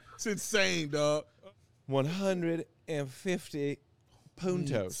insane. It's insane, dog. 150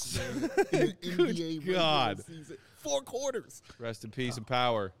 puntos. NBA God. Season. 4 quarters. Rest in peace and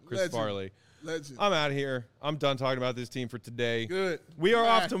power, Chris Farley. Legend. I'm out of here. I'm done talking about this team for today. Good. We are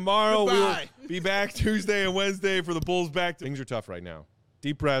off tomorrow. Goodbye. We will be back Tuesday and Wednesday for the Bulls back. Things are tough right now.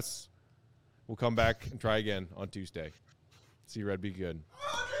 Deep breaths. We'll come back and try again on Tuesday. See Red, be good.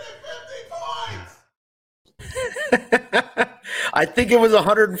 150 points. I think it was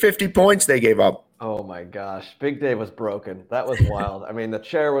 150 points they gave up. Oh my gosh. Big Dave was broken. That was wild. I mean, the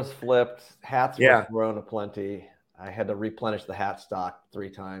chair was flipped. Hats were thrown aplenty. I had to replenish the hat stock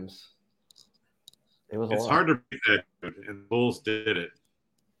 3 times. It's hard to beat that, and Bulls did it.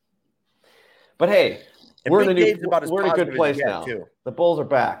 But hey, we're in a good place now. Too. The Bulls are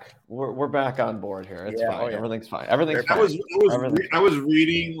back. We're back on board here. It's fine. Oh, yeah. Everything's fine. Everything's fine. I was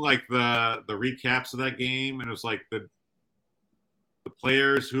reading like the recaps of that game, and it was like the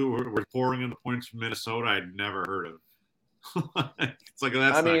players who were pouring in the points from Minnesota I'd never heard of. It's like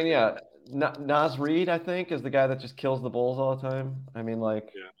that's. Naz Reid, I think, is the guy that just kills the Bulls all the time. I mean,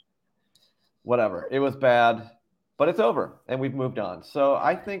 whatever. It was bad, but it's over, and we've moved on. So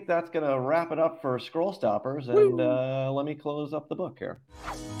I think that's going to wrap it up for Scroll Stoppers, and let me close up the book here.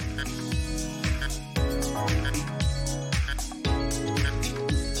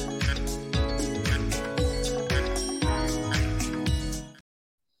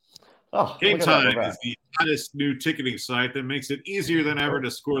 Game Time is the hottest new ticketing site that makes it easier than ever to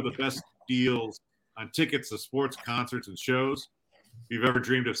score the best deals on tickets to sports, concerts, and shows. If you've ever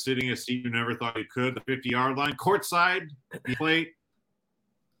dreamed of sitting a seat you never thought you could, the 50-yard line, courtside, the plate,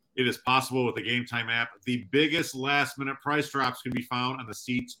 it is possible with the Game Time app. The biggest last-minute price drops can be found on the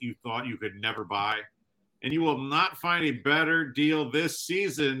seats you thought you could never buy. And you will not find a better deal this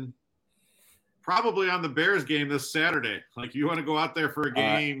season, probably on the Bears game this Saturday. Like, you want to go out there for a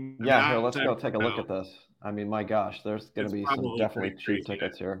game. Let's go take a look at this. I mean, my gosh, there's going to be some definitely cheap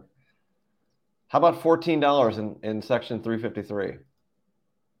tickets here. How about $14 in section 353?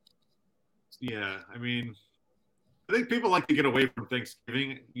 Yeah, I mean, I think people like to get away from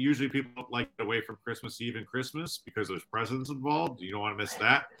Thanksgiving. Usually people like to get away from Christmas Eve and Christmas because there's presents involved. You don't want to miss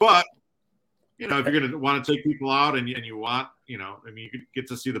that. But, if you're going to want to take people out and you want, you could get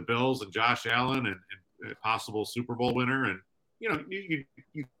to see the Bills and Josh Allen and a possible Super Bowl winner. And, you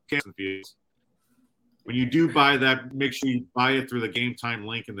can't confuse. When you do buy that, make sure you buy it through the Game Time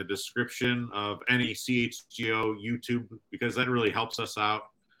link in the description of any CHGO YouTube, because that really helps us out.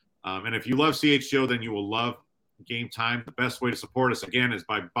 And if you love CHGO, then you will love Game Time. The best way to support us, again, is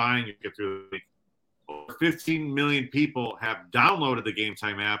by buying. You get through the link. Over 15 million people have downloaded the Game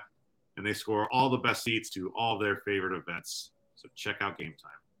Time app, and they score all the best seats to all their favorite events. So check out Game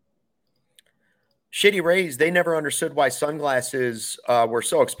Time. Shady Rays, they never understood why sunglasses were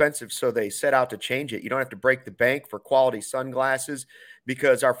so expensive, so they set out to change it. You don't have to break the bank for quality sunglasses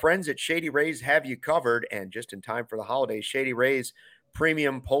because our friends at Shady Rays have you covered. And just in time for the holidays, Shady Rays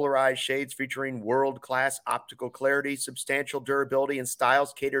premium polarized shades featuring world-class optical clarity, substantial durability, and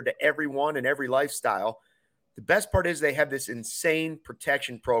styles catered to everyone and every lifestyle. The best part is they have this insane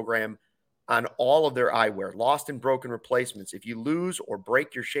protection program on all of their eyewear, lost and broken replacements. If you lose or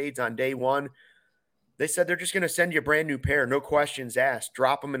break your shades on day one, they said they're just going to send you a brand new pair, no questions asked.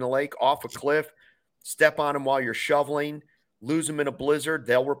 Drop them in a lake, off a cliff, step on them while you're shoveling, lose them in a blizzard,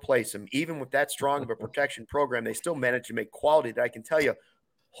 they'll replace them. Even with that strong of a protection program, they still manage to make quality that I can tell you,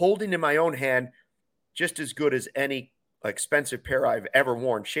 holding in my own hand, just as good as any expensive pair I've ever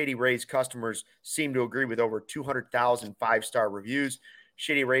worn. Shady Rays customers seem to agree with over 200,000 five-star reviews.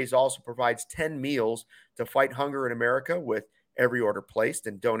 Shady Rays also provides 10 meals to fight hunger in America with every order placed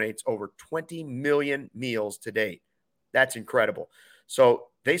and donates over 20 million meals to date. That's incredible. So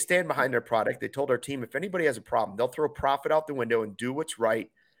they stand behind their product. They told our team, if anybody has a problem, they'll throw profit out the window and do what's right.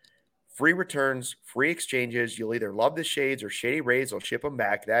 Free returns, free exchanges. You'll either love the shades or Shady Rays will ship them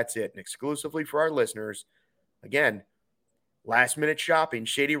back. That's it. And exclusively for our listeners, again, last minute shopping,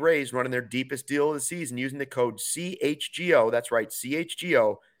 Shady Rays running their deepest deal of the season using the code CHGO. That's right,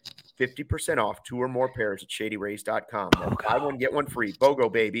 CHGO. 50% off 2 or more pairs at shadyrays.com. Buy one, get one free.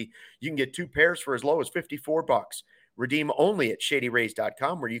 BOGO, baby. You can get 2 pairs for as low as $54. Redeem only at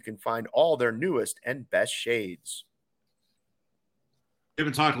shadyrays.com, where you can find all their newest and best shades. We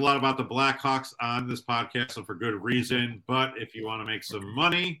haven't talked a lot about the Blackhawks on this podcast, and for good reason. But if you want to make some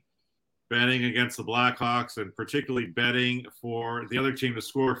money betting against the Blackhawks, and particularly betting for the other team to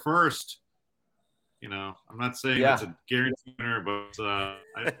score first, I'm not saying that's a guaranteed winner, but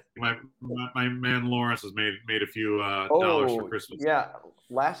my man Lawrence has made a few dollars for Christmas. Yeah,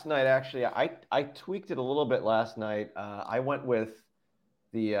 last night actually, I tweaked it a little bit last night. I went with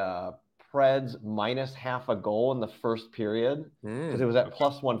the Preds minus half a goal in the first period because it was at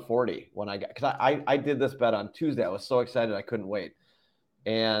plus 140 when I did this bet on Tuesday. I was so excited I couldn't wait,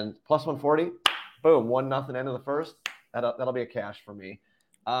 and plus 140, boom, 1-0 end of the first. That'll be a cash for me.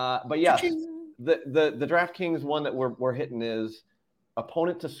 But yes. The DraftKings one that we're hitting is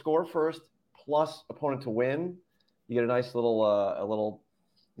opponent to score first plus opponent to win. You get a nice little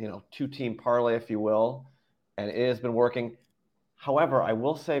 2-team parlay, if you will, and it has been working. However, I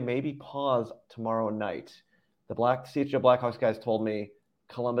will say maybe pause tomorrow night. The CHGO Blackhawks guys told me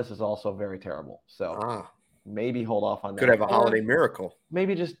Columbus is also very terrible, so maybe hold off on that. Could have a holiday miracle.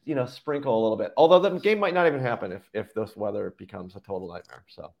 Maybe just sprinkle a little bit. Although the game might not even happen if this weather becomes a total nightmare.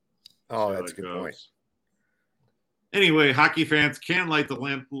 So. Oh, that's a good point. Anyway, hockey fans can light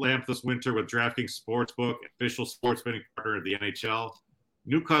the lamp this winter with DraftKings Sportsbook, official sports betting partner of the NHL.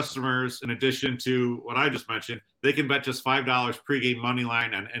 New customers, in addition to what I just mentioned, they can bet just $5 pregame money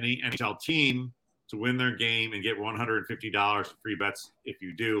line on any NHL team to win their game and get $150 in free bets if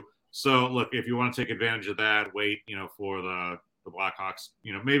you do. So, look, if you want to take advantage of that, wait, for the Blackhawks.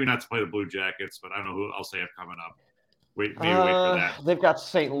 Maybe not to play the Blue Jackets, but I don't know who else they have coming up. Wait for that. They've got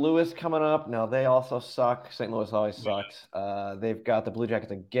St. Louis coming up. No, they also suck. St. Louis always sucks. They've got the Blue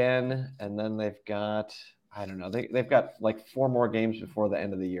Jackets again, and then they've got I don't know. They've got like 4 more games before the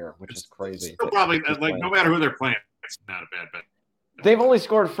end of the year, which is crazy. Still probably no matter who they're playing, it's not a bad bet. They've only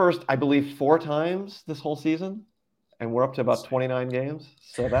scored first, I believe, 4 times this whole season, and we're up to about 29 games.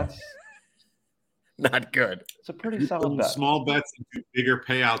 So that's not good. It's a pretty solid bet. Small bets into bigger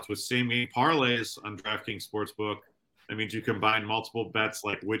payouts with same game parlays on DraftKings Sportsbook. That means you combine multiple bets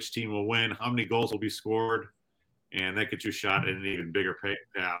like which team will win, how many goals will be scored, and that gets you a shot at an even bigger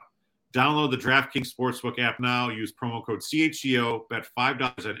payout. Download the DraftKings Sportsbook app now. Use promo code CHGO. Bet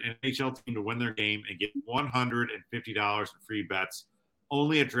 $5 on an NHL team to win their game and get $150 in free bets.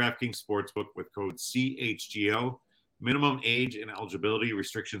 Only at DraftKings Sportsbook with code CHGO. Minimum age and eligibility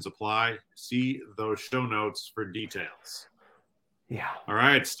restrictions apply. See those show notes for details. Yeah. All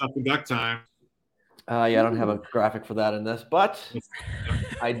right, stuff and duck time. Yeah, I don't have a graphic for that in this, but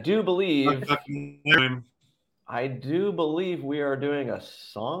I do believe we are doing a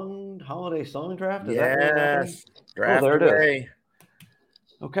holiday song draft. Is that really happening? Draft there away. it is.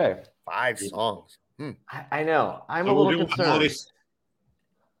 Okay. 5 songs. I know. I'm a little concerned.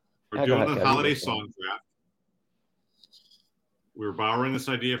 We're doing the holiday song draft. We're borrowing this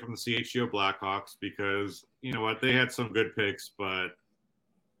idea from the CHGO Blackhawks because, you know what, they had some good picks, but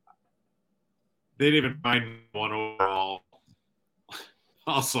they didn't even find one overall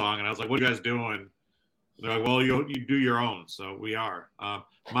song. And I was like, what are you guys doing? They're like, well, you do your own. So we are.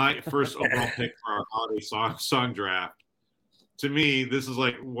 My first overall pick for our holiday song draft. To me, this is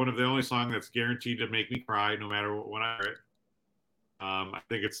like one of the only songs that's guaranteed to make me cry no matter when I hear it. I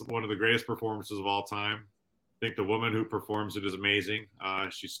think it's one of the greatest performances of all time. I think the woman who performs it is amazing.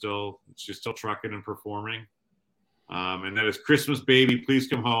 She's still trucking and performing. And that is Christmas Baby, Please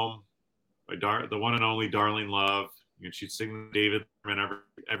Come Home by the one and only Darlene Love. And she'd sing David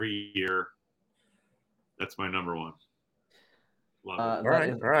every year. That's my number one. All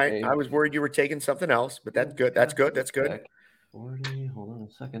right. I was worried you were taking something else, but that's good. That's good. 40. Hold on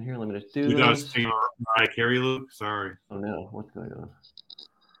a second here. Let me just do this. You this. sing Mariah Carey, Luke? Sorry. Oh no, what's going on?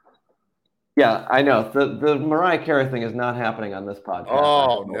 Yeah, I know. The Mariah Carey thing is not happening on this podcast.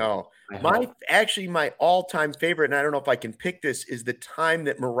 Oh no. My all-time favorite, and I don't know if I can pick this, is the time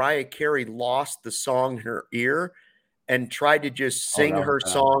that Mariah Carey lost the song in her ear and tried to just sing her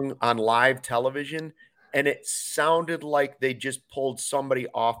song on live television. And it sounded like they just pulled somebody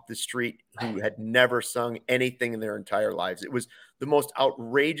off the street who had never sung anything in their entire lives. It was the most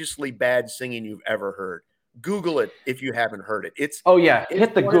outrageously bad singing you've ever heard. Google it if you haven't heard it. Hit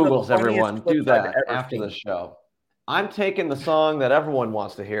the Googles, everyone. Do that after the show. I'm taking the song that everyone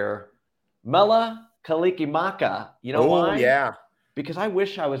wants to hear, Mela Kalikimaka. You know why? Yeah. Because I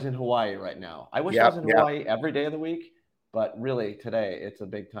wish I was in Hawaii right now. I wish I was in Hawaii every day of the week, but really today it's a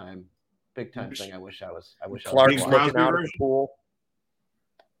big time thing. I wish I was. Clark's looking out of the pool.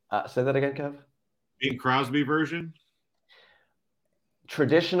 Say that again, Kev. Bing Crosby version.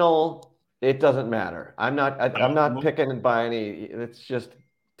 Traditional. It doesn't matter. I'm not picking by any. It's just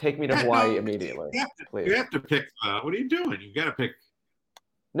take me to Hawaii immediately. You have to pick. What are you doing? You got to pick.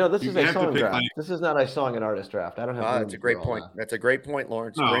 No, this is a song draft. This is not a song and artist draft. I don't have. That's a great point. That's a great point,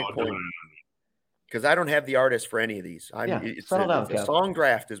 Lawrence. Great point. Because I don't have the artist for any of these. It's a song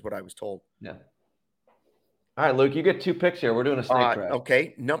draft is what I was told. Yeah. All right, Luke, you get 2 picks here. We're doing a snake draft.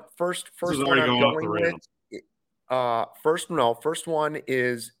 Okay. No, first one I'm going with. First one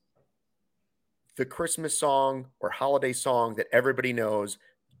is the Christmas song or holiday song that everybody knows,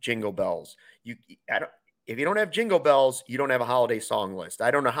 Jingle Bells. If you don't have Jingle Bells, you don't have a holiday song list.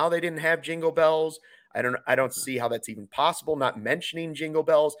 I don't know how they didn't have Jingle Bells. I don't see how that's even possible, not mentioning Jingle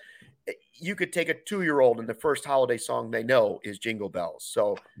Bells. You could take a 2-year-old and the first holiday song they know is Jingle Bells.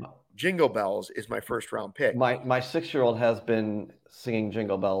 So Jingle Bells is my first round pick. My 6-year-old has been singing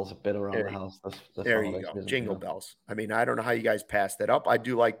Jingle Bells a bit around the house. There you go. Jingle Bells. I mean, I don't know how you guys passed that up. I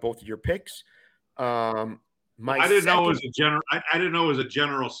do like both of your picks. I didn't know it was a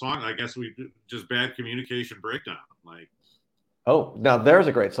general song. I guess we just bad communication breakdown. Oh, now there's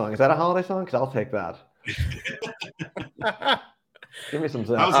a great song. Is that a holiday song? Because I'll take that. Give me some.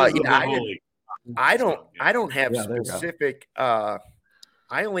 I don't have specific. I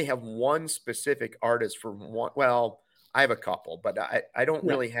only have one specific artist for one. Well, I have a couple, but I don't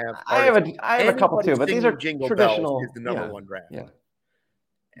really have. I have a couple too, but these are Jingle traditional. Bells is the number one draft.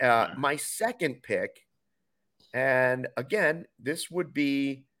 Yeah. My second pick, and again, this would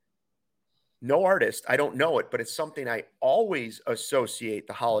be no artist. I don't know it, but it's something I always associate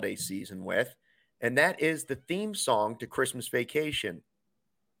the holiday season with. And that is the theme song to Christmas Vacation.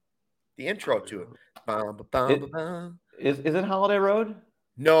 The intro to it. Is it Holiday Road?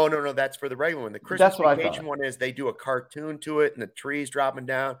 No. That's for the regular one. The Christmas Vacation one is they do a cartoon to it and the trees dropping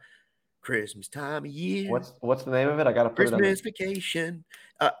down. Christmas time of year. What's the name of it? I got to put Christmas Vacation.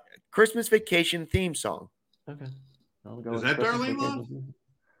 Christmas Vacation theme song. Okay. Is that Darlene Love?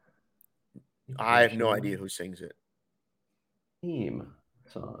 I have no idea who sings it. Theme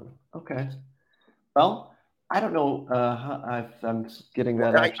song. Okay. Well, I don't know. I'm getting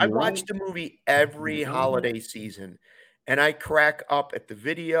that. I watch the movie every holiday season, and I crack up at the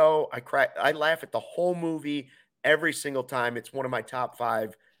video. I laugh at the whole movie every single time. It's one of my top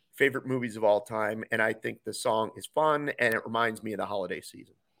 5 favorite movies of all time, and I think the song is fun, and it reminds me of the holiday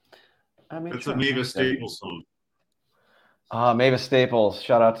season. It's a Mavis Staples song. Mavis Staples.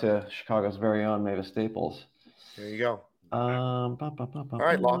 Shout out to Chicago's very own Mavis Staples. There you go. All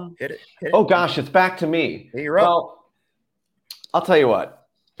right, Law, hit it. Oh gosh, it's back to me. Hey, you're up. Well, I'll tell you what.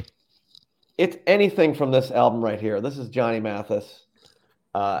 It's anything from this album right here. This is Johnny Mathis. Is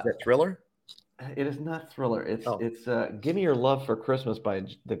that Thriller? It is not Thriller. It's Give Me Your Love for Christmas by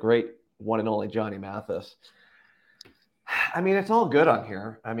the great one and only Johnny Mathis. I mean, it's all good on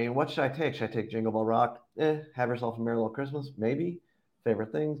here. I mean, what should I take? Should I take Jingle Bell Rock? Have Yourself a Merry Little Christmas? Maybe.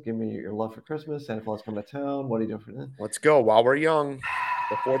 Favorite Things? Give Me Your Love for Christmas. Santa Claus Coming to Town. What are you doing for this? Let's go while we're young.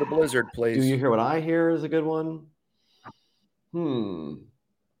 Before the blizzard, please. Do You Hear What I Hear is a good one.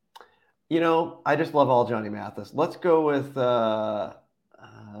 You know, I just love all Johnny Mathis. Let's go with I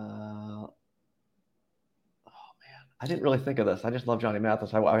didn't really think of this. I just love Johnny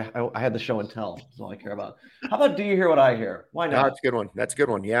Mathis. I had the show and tell. That's all I care about. How about Do You Hear What I Hear? Why not? That's a good one. That's a good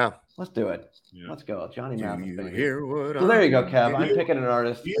one. Yeah. Let's do it. Yeah. Let's go. Johnny Mathis. Do you hear what So there you go, Kev. I'm picking an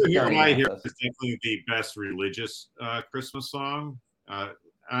artist. Do You Hear What I Hear is definitely the best religious Christmas song. And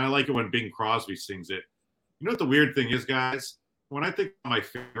I like it when Bing Crosby sings it. You know what the weird thing is, guys? When I think of my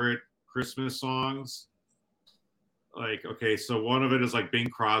favorite Christmas songs, like, okay, so one of it is like Bing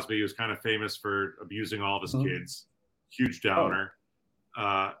Crosby, who's kind of famous for abusing all of his kids. Huge downer.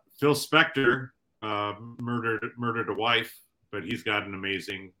 Phil Spector murdered a wife, but he's got an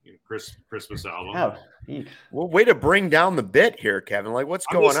amazing Christmas album. Well, way to bring down the bit here, Kevin. Like, what's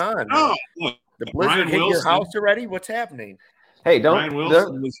going on? No, look, the blizzard hit your house already? What's happening? Hey, don't.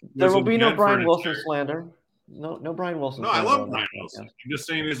 There will be no Brian Wilson slander. No Brian Wilson. No, I love Brian Wilson. I'm just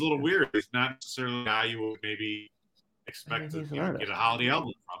saying he's a little weird. He's not necessarily a guy you would maybe expect to get a holiday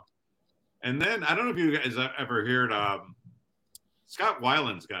album from. And then I don't know if you guys ever heard Scott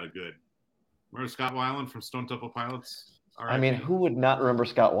Weiland's got a good. Remember Scott Weiland from Stone Temple Pilots? I mean, who would not remember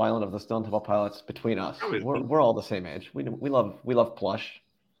Scott Weiland of the Stone Temple Pilots? Between us, we're all the same age. We love Plush.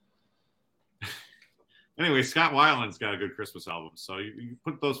 Anyway, Scott Weiland's got a good Christmas album, so you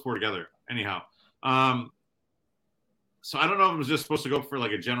put those four together. Anyhow, so I don't know if I'm just supposed to go for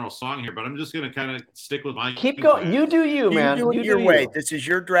like a general song here, but I'm just going to kind of stick with my. Keep going. You do you, man. You do it your way. This is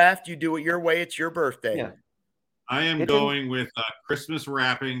your draft. You do it your way. It's your birthday. Yeah. I am going with Christmas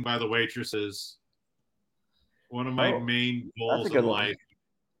Wrapping by the Waitresses. One of my main goals in life.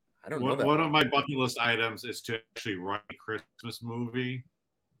 I don't know that. One of my bucket list items is to actually write a Christmas movie.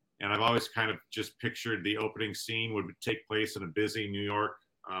 And I've always kind of just pictured the opening scene would take place in a busy New York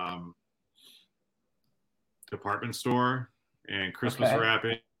department store and Christmas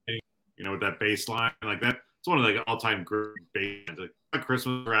wrapping, you know, with that bass line like that. It's one of the all-time great bands. Like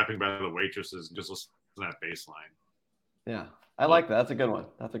Christmas Wrapping by the Waitresses, and just listen to that bass line. Yeah, I like that. That's a good one.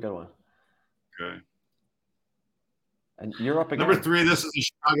 Okay. And you're up again. Number 3, this is the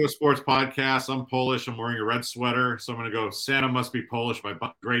Chicago Sports Podcast. I'm Polish. I'm wearing a red sweater. So I'm going to go Santa Must Be Polish by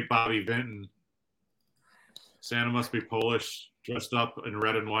great Bobby Vinton. Santa Must Be Polish, dressed up in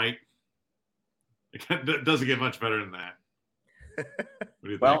red and white. It doesn't get much better than that. What do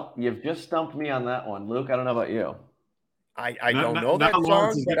you think? You've just stumped me on that one. Luke, I don't know about you. I don't know that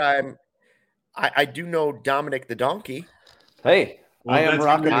song, but I do know Dominic the Donkey. Hey, I am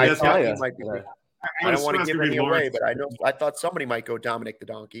rocking. I don't want to give any away, but I thought somebody might go Dominic the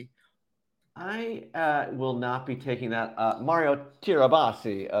Donkey. I will not be taking that. Mario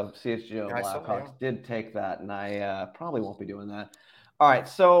Tirabassi of CHGO Blackhawks did take that, and I probably won't be doing that. All right,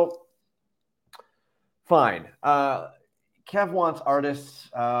 so fine. Kev wants artists.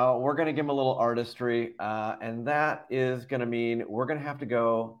 We're going to give him a little artistry, and that is going to mean we're going to have to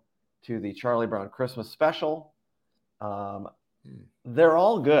go to the Charlie Brown Christmas special. They're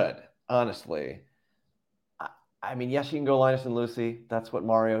all good, honestly. I mean, yes, you can go Linus and Lucy. That's what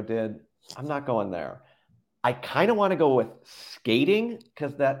Mario did. I'm not going there. I kind of want to go with Skating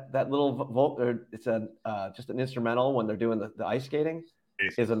because that little it's just an instrumental when they're doing the ice skating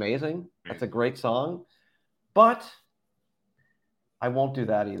is amazing. That's a great song. But I won't do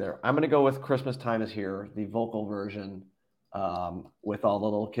that either. I'm going to go with Christmas Time Is Here, the vocal version with all the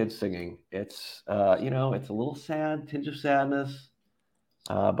little kids singing. It's, it's a little sad, tinge of sadness,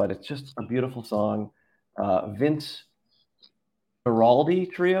 but it's just a beautiful song. Vince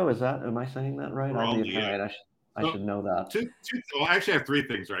Guaraldi Trio, am I saying that right? Guaraldi, yeah. I should know that. Well, I actually have 3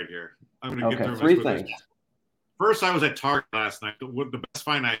 things right here. I'm going to get through 3 things. First, I was at Target last night. The best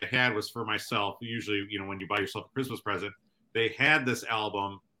find I had was for myself. Usually, when you buy yourself a Christmas present, they had this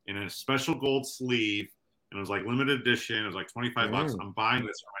album in a special gold sleeve, and it was like limited edition. It was like $25. I'm buying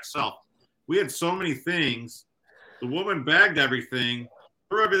this for myself. We had so many things. The woman bagged everything,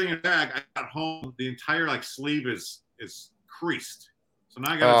 threw everything in a bag. I got home. The entire sleeve is creased. So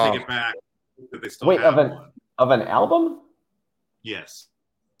now I got to take it back. They still Wait, of an album? Yes.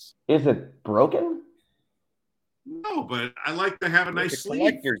 Is it broken? No, but I like to have a nice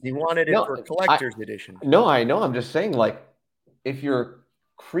sleeve. He wanted it for collector's edition. No, I know. I'm just saying, if you're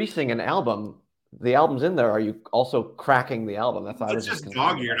creasing an album, the album's in there. Are you also cracking the album? That's I was just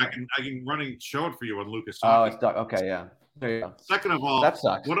concerned dog-eared. about. I can running show it for you when Lucas Oh, talking. it's dog. Okay, yeah. There you go. Second of all, that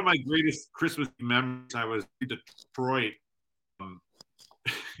sucks. One of my greatest Christmas memories, I was in Detroit.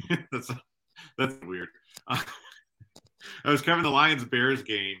 That's weird. I was covering the Lions-Bears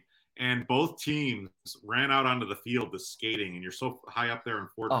game, and both teams ran out onto the field to skating, and you're so high up there in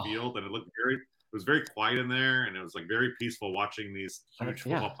Ford Field, and it was very quiet in there, and it was like very peaceful watching these huge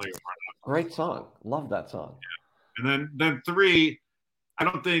football players run out. Great song. Love that song. Yeah. And then 3, I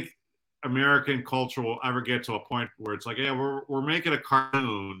don't think American culture will ever get to a point where it's like, yeah, we're making a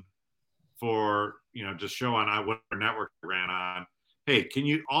cartoon for, just show on whatever network it ran on. Hey, can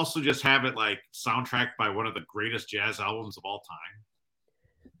you also just have it like soundtracked by one of the greatest jazz albums of all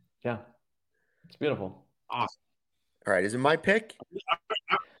time? Yeah, it's beautiful. Awesome. All right, is it my pick?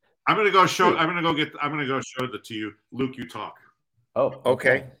 I'm gonna go show it to you, Luke. You talk. Oh,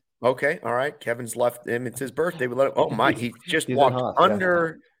 okay. Okay, all right. Kevin's left him. It's his birthday. We let him. Oh my! He just walked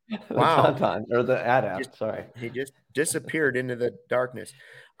under. Yeah. Wow. Or the ad. Sorry, he just disappeared into the darkness.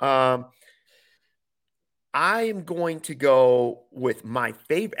 I am going to go with my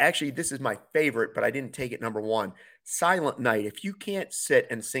favorite. Actually, this is my favorite, but I didn't take it number 1. Silent Night. If you can't sit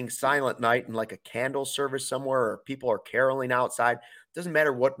and sing Silent Night in like a candle service somewhere, or people are caroling outside, doesn't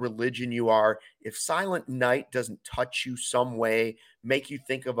matter what religion you are. If Silent Night doesn't touch you some way, make you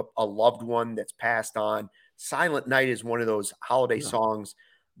think of a loved one that's passed on, Silent Night is one of those holiday songs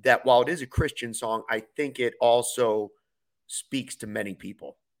that, while it is a Christian song, I think it also speaks to many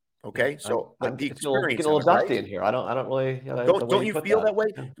people. Okay, so the experience getting a little dusty in here. I don't really. Don't you feel that way?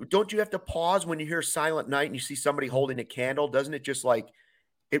 Don't you have to pause when you hear Silent Night and you see somebody holding a candle? Doesn't it just like,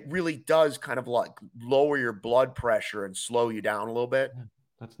 it really does kind of like lower your blood pressure and slow you down a little bit?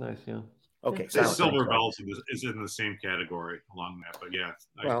 That's nice. Yeah. Okay. Silver Bells is in the same category along that, but yeah.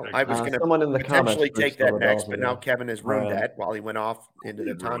 Well, I was going to potentially take that next, but now Kevin has ruined that while he went off into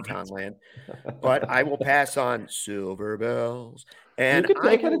the Tauntaun land. But I will pass on Silver Bells. And you could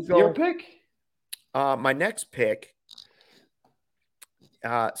take it. It's your pick. My next pick,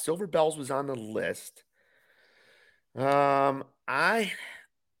 Silver Bells was on the list.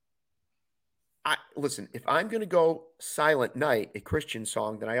 Listen, if I'm going to go Silent Night, a Christian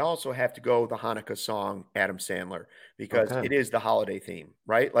song, then I also have to go the Hanukkah song, Adam Sandler, because it is the holiday theme,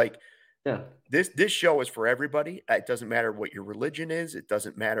 right? Like, this show is for everybody. It doesn't matter what your religion is. It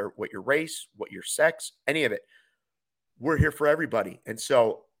doesn't matter what your race, what your sex, any of it. We're here for everybody. And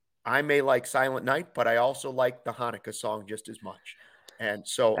so I may like Silent Night, but I also like the Hanukkah song just as much. And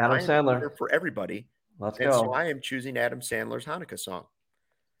so Adam Sandler here for everybody. Let's go. So I am choosing Adam Sandler's Hanukkah song.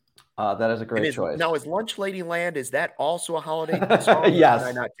 That is a great choice. Now, is Lunch Lady Land, is that also a holiday song? Yes. Or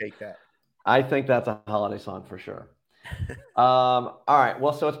did I not take that? I think that's a holiday song for sure. All right.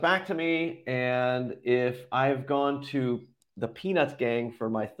 Well, so it's back to me. And if I've gone to the Peanuts gang for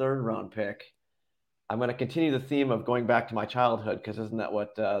my 3rd round pick, I'm going to continue the theme of going back to my childhood, because isn't that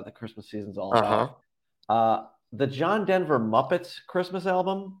what the Christmas season's all about? The John Denver Muppets Christmas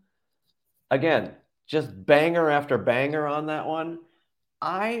album, again, just banger after banger on that one.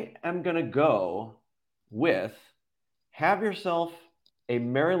 I am going to go with Have Yourself a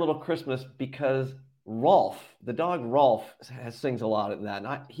Merry Little Christmas, because Rolf, the dog Rolf, sings a lot in that.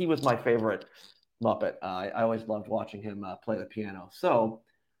 And he was my favorite Muppet. I always loved watching him play the piano. So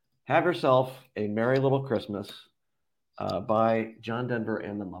Have Yourself a Merry Little Christmas by John Denver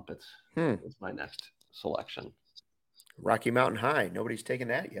and the Muppets. Is my next selection. Rocky Mountain High. Nobody's taken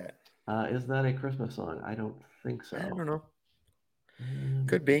that yet. Is that a Christmas song? I don't think so. I don't know.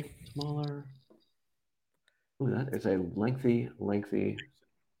 Could be. Smaller. Ooh, that is a lengthy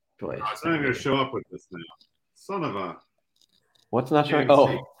choice. Oh, it's not going to show up with this now. Son of a. What's not showing?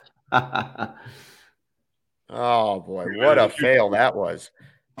 Oh. Oh, boy. What a fail that was.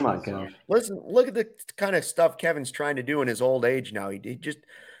 Come on, Kev. Listen, look at the kind of stuff Kevin's trying to do in his old age now. He just,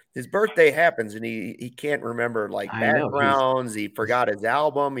 his birthday happens and he can't remember like backgrounds. He forgot his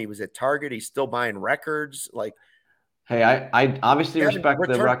album. He was at Target. He's still buying records. Like, hey, I obviously respect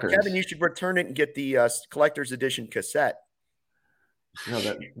the records. Kevin, you should return it and get the collector's edition cassette. No,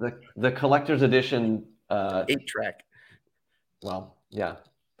 the collector's edition 8-track. Well, yeah,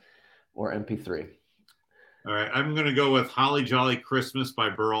 or MP3. All right, I'm going to go with Holly Jolly Christmas by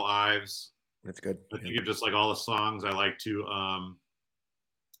Burl Ives. That's good. I think of just like all the songs I like to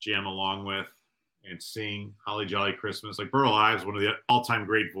jam along with and sing. Holly Jolly Christmas. Like Burl Ives, one of the all-time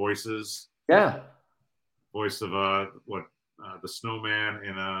great voices. Yeah. Voice of the Snowman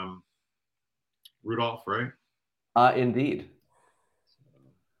and Rudolph, right? Indeed.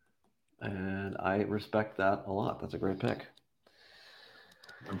 And I respect that a lot. That's a great pick.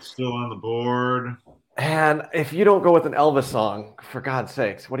 I'm still on the board. And if you don't go with an Elvis song, for God's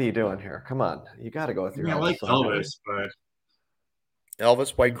sakes, what are you doing here? Come on. You got to go with your Elvis I like song. Elvis, but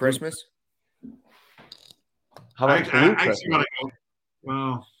Elvis, White Christmas. How about Blue Christmas? Actually want to go.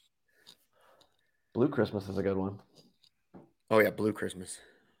 Well, Blue Christmas is a good one. Oh yeah, Blue Christmas.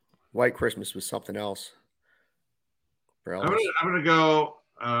 White Christmas was something else. I'm gonna go.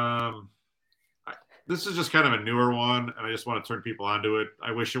 This is just kind of a newer one, and I just want to turn people onto it.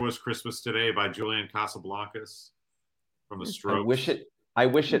 I Wish It Was Christmas Today by Julian Casablancas from the Strokes. I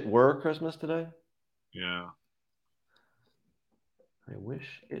wish it were Christmas today. Yeah. I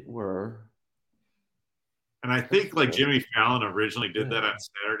wish it were. And I think like Jimmy Fallon originally did that on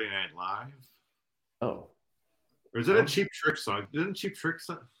Saturday Night Live. Oh. Or is it a Cheap Trick song? Didn't Cheap Trick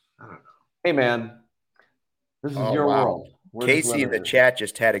song? I don't know. Hey man, this is your world. Casey in the chat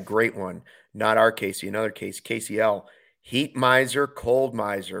just had a great one. Not our Casey, another Casey. Casey L. Heat Miser, Cold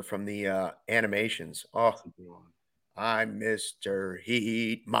Miser from the animations. Oh, I'm Mr.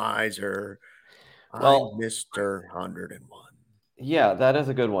 Heat Miser. Well, I'm Mr. 101. Yeah, that is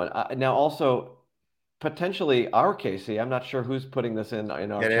a good one. Now, also, potentially our Casey. I'm not sure who's putting this in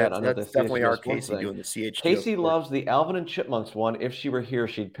our chat. That's definitely our Casey doing the CHGO. Casey loves the Alvin and Chipmunks one. If she were here,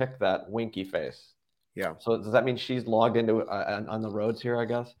 she'd pick that winky face. Yeah. So does that mean she's logged into on the roads here, I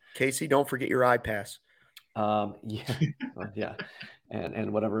guess? Casey, don't forget your iPass. Yeah. Yeah.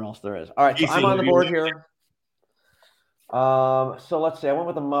 And whatever else there is. All right, so I'm on the board here. So let's see. I went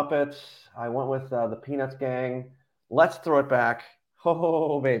with the Muppets. I went with the Peanuts gang. Let's throw it back.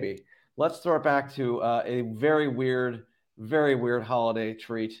 Oh, baby. Let's throw it back to a very weird holiday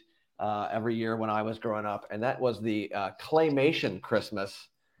treat every year when I was growing up. And that was the Claymation Christmas.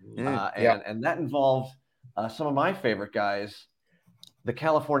 And that involved some of my favorite guys, the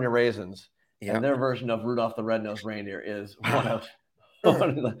California Raisins. Yeah. And their version of Rudolph the Red-Nosed Reindeer is one of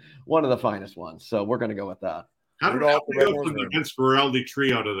the finest ones. So we're going to go with that. How did we go from the Vince Guaraldi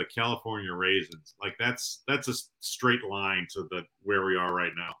trio to the California Raisins? Like that's a straight line to where we are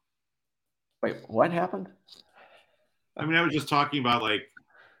right now. Wait, what happened? I mean, I was just talking about like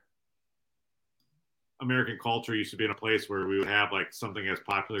American culture used to be in a place where we would have like something as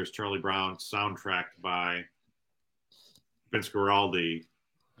popular as Charlie Brown soundtracked by Vince Guaraldi,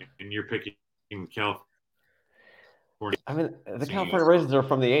 and you're picking California. I mean, the California Raisins are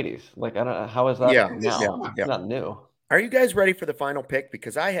from the 80s. Like, I don't know. How is that now? It's not new. Are you guys ready for the final pick?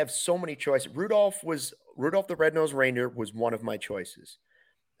 Because I have so many choices. Rudolph the Red-Nosed Reindeer was one of my choices.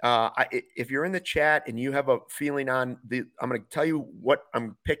 If you're in the chat and you have a feeling on I'm going to tell you what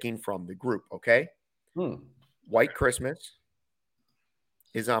I'm picking from the group, okay? White Christmas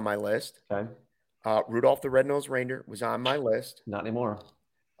is on my list. Okay. Rudolph the Red-Nosed Reindeer was on my list. Not anymore.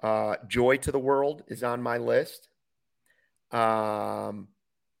 Joy to the World is on my list. What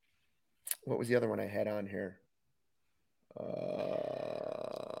was the other one I had on here?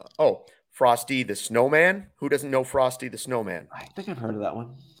 Frosty the Snowman. Who doesn't know Frosty the Snowman? I think I've heard of that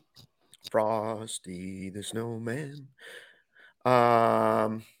one. Frosty the Snowman.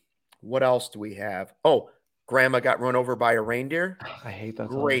 What else do we have? Oh, Grandma Got Run Over by a Reindeer. I hate that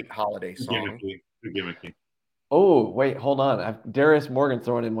Great song. holiday song. Gimmicky. Oh, wait, hold on. Darius Morgan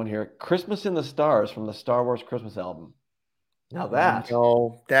throwing in one here. Christmas in the Stars from the Star Wars Christmas album. Now that.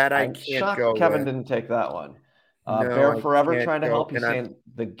 No, that I I'm can't shocked go Kevin with. didn't take that one. No, Bear I Forever can't trying to go. help you And saying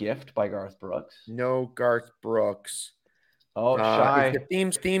The Gift by Garth Brooks. No, Garth Brooks. Oh, Shy. Is the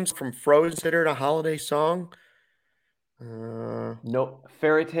themes from Frozen considered a holiday song? No,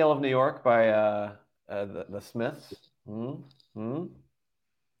 Fairy Tale of New York by the Smiths.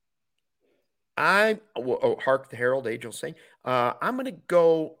 Hark the Herald Angels Sing. I'm gonna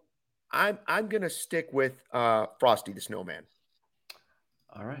go. I'm gonna stick with Frosty the Snowman.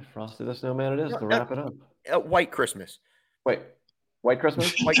 All right, Frosty the Snowman. It is to wrap it up. White Christmas. Wait, White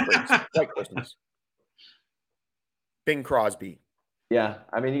Christmas. White Christmas. Bing Crosby. Yeah,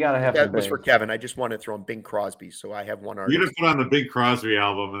 I mean you gotta have. That was for Kevin. I just wanted to throw in Bing Crosby, so I have one artist. You're gonna put on the Bing Crosby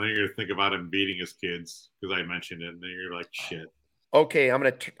album, and then you're gonna think about him beating his kids because I mentioned it, and then you're like, shit. Okay, I'm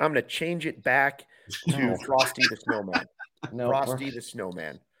gonna change it back to Frosty the Snowman. No, Frosty the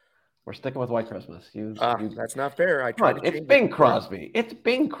Snowman. We're sticking with White Christmas. That's not fair. It's Bing Crosby. It's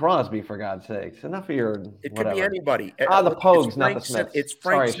Bing Crosby, for God's sakes. Enough of your. It could be anybody. The Pogues, not the Smiths. It's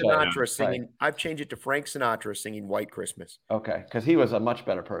Frank Sinatra singing. I've changed it to Frank Sinatra singing White Christmas. Okay, because he was a much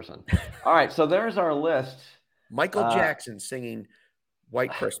better person. All right, so there's our list. Michael Jackson singing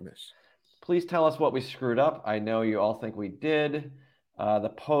White Christmas. Please tell us what we screwed up. I know you all think we did.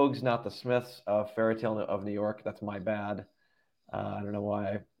 The Pogues, not the Smiths. Fairy Tale of New York. That's my bad. I don't know why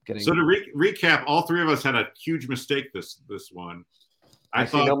I'm getting. So to recap, all three of us had a huge mistake this one. I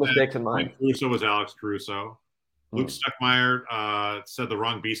see no mistakes in mine. Caruso was Alex Caruso. Luke Stuckmeyer said the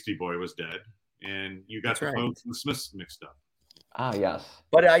wrong Beastie Boy was dead, and you got the Pogues and the Smiths mixed up. Ah, yes.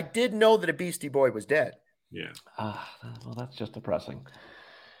 But I did know that a Beastie Boy was dead. Yeah. Well, that's just depressing.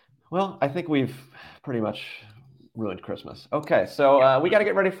 Well, I think we've pretty much ruined Christmas. Okay, so we got to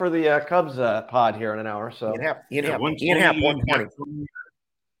get ready for the Cubs pod here in an hour. So Ian Happ, 120.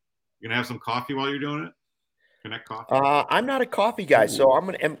 You're gonna have some coffee while you're doing it. Connect Coffee. I'm not a coffee guy, so I'm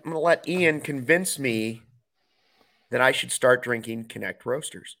gonna let Ian convince me that I should start drinking Connect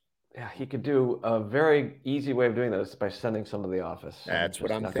Roasters. Yeah, he could do a very easy way of doing this by sending some to the office. That's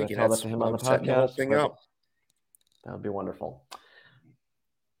what I'm thinking. Tell that to him on the podcast. The whole thing up. That would be wonderful.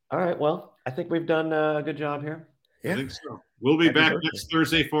 All right. Well, I think we've done a good job here. Yeah. I think so. We'll be back next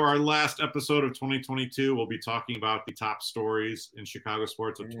Thursday for our last episode of 2022. We'll be talking about the top stories in Chicago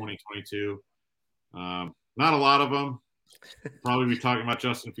sports of 2022. Not a lot of them. Probably be talking about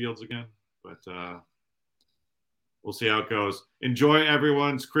Justin Fields again, but we'll see how it goes. Enjoy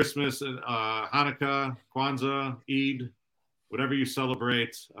everyone's Christmas, Hanukkah, Kwanzaa, Eid, whatever you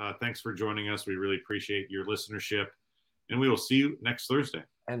celebrate. Thanks for joining us. We really appreciate your listenership, and we will see you next Thursday.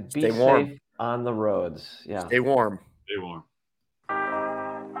 And be safe on the roads. Yeah. Stay warm. Stay warm.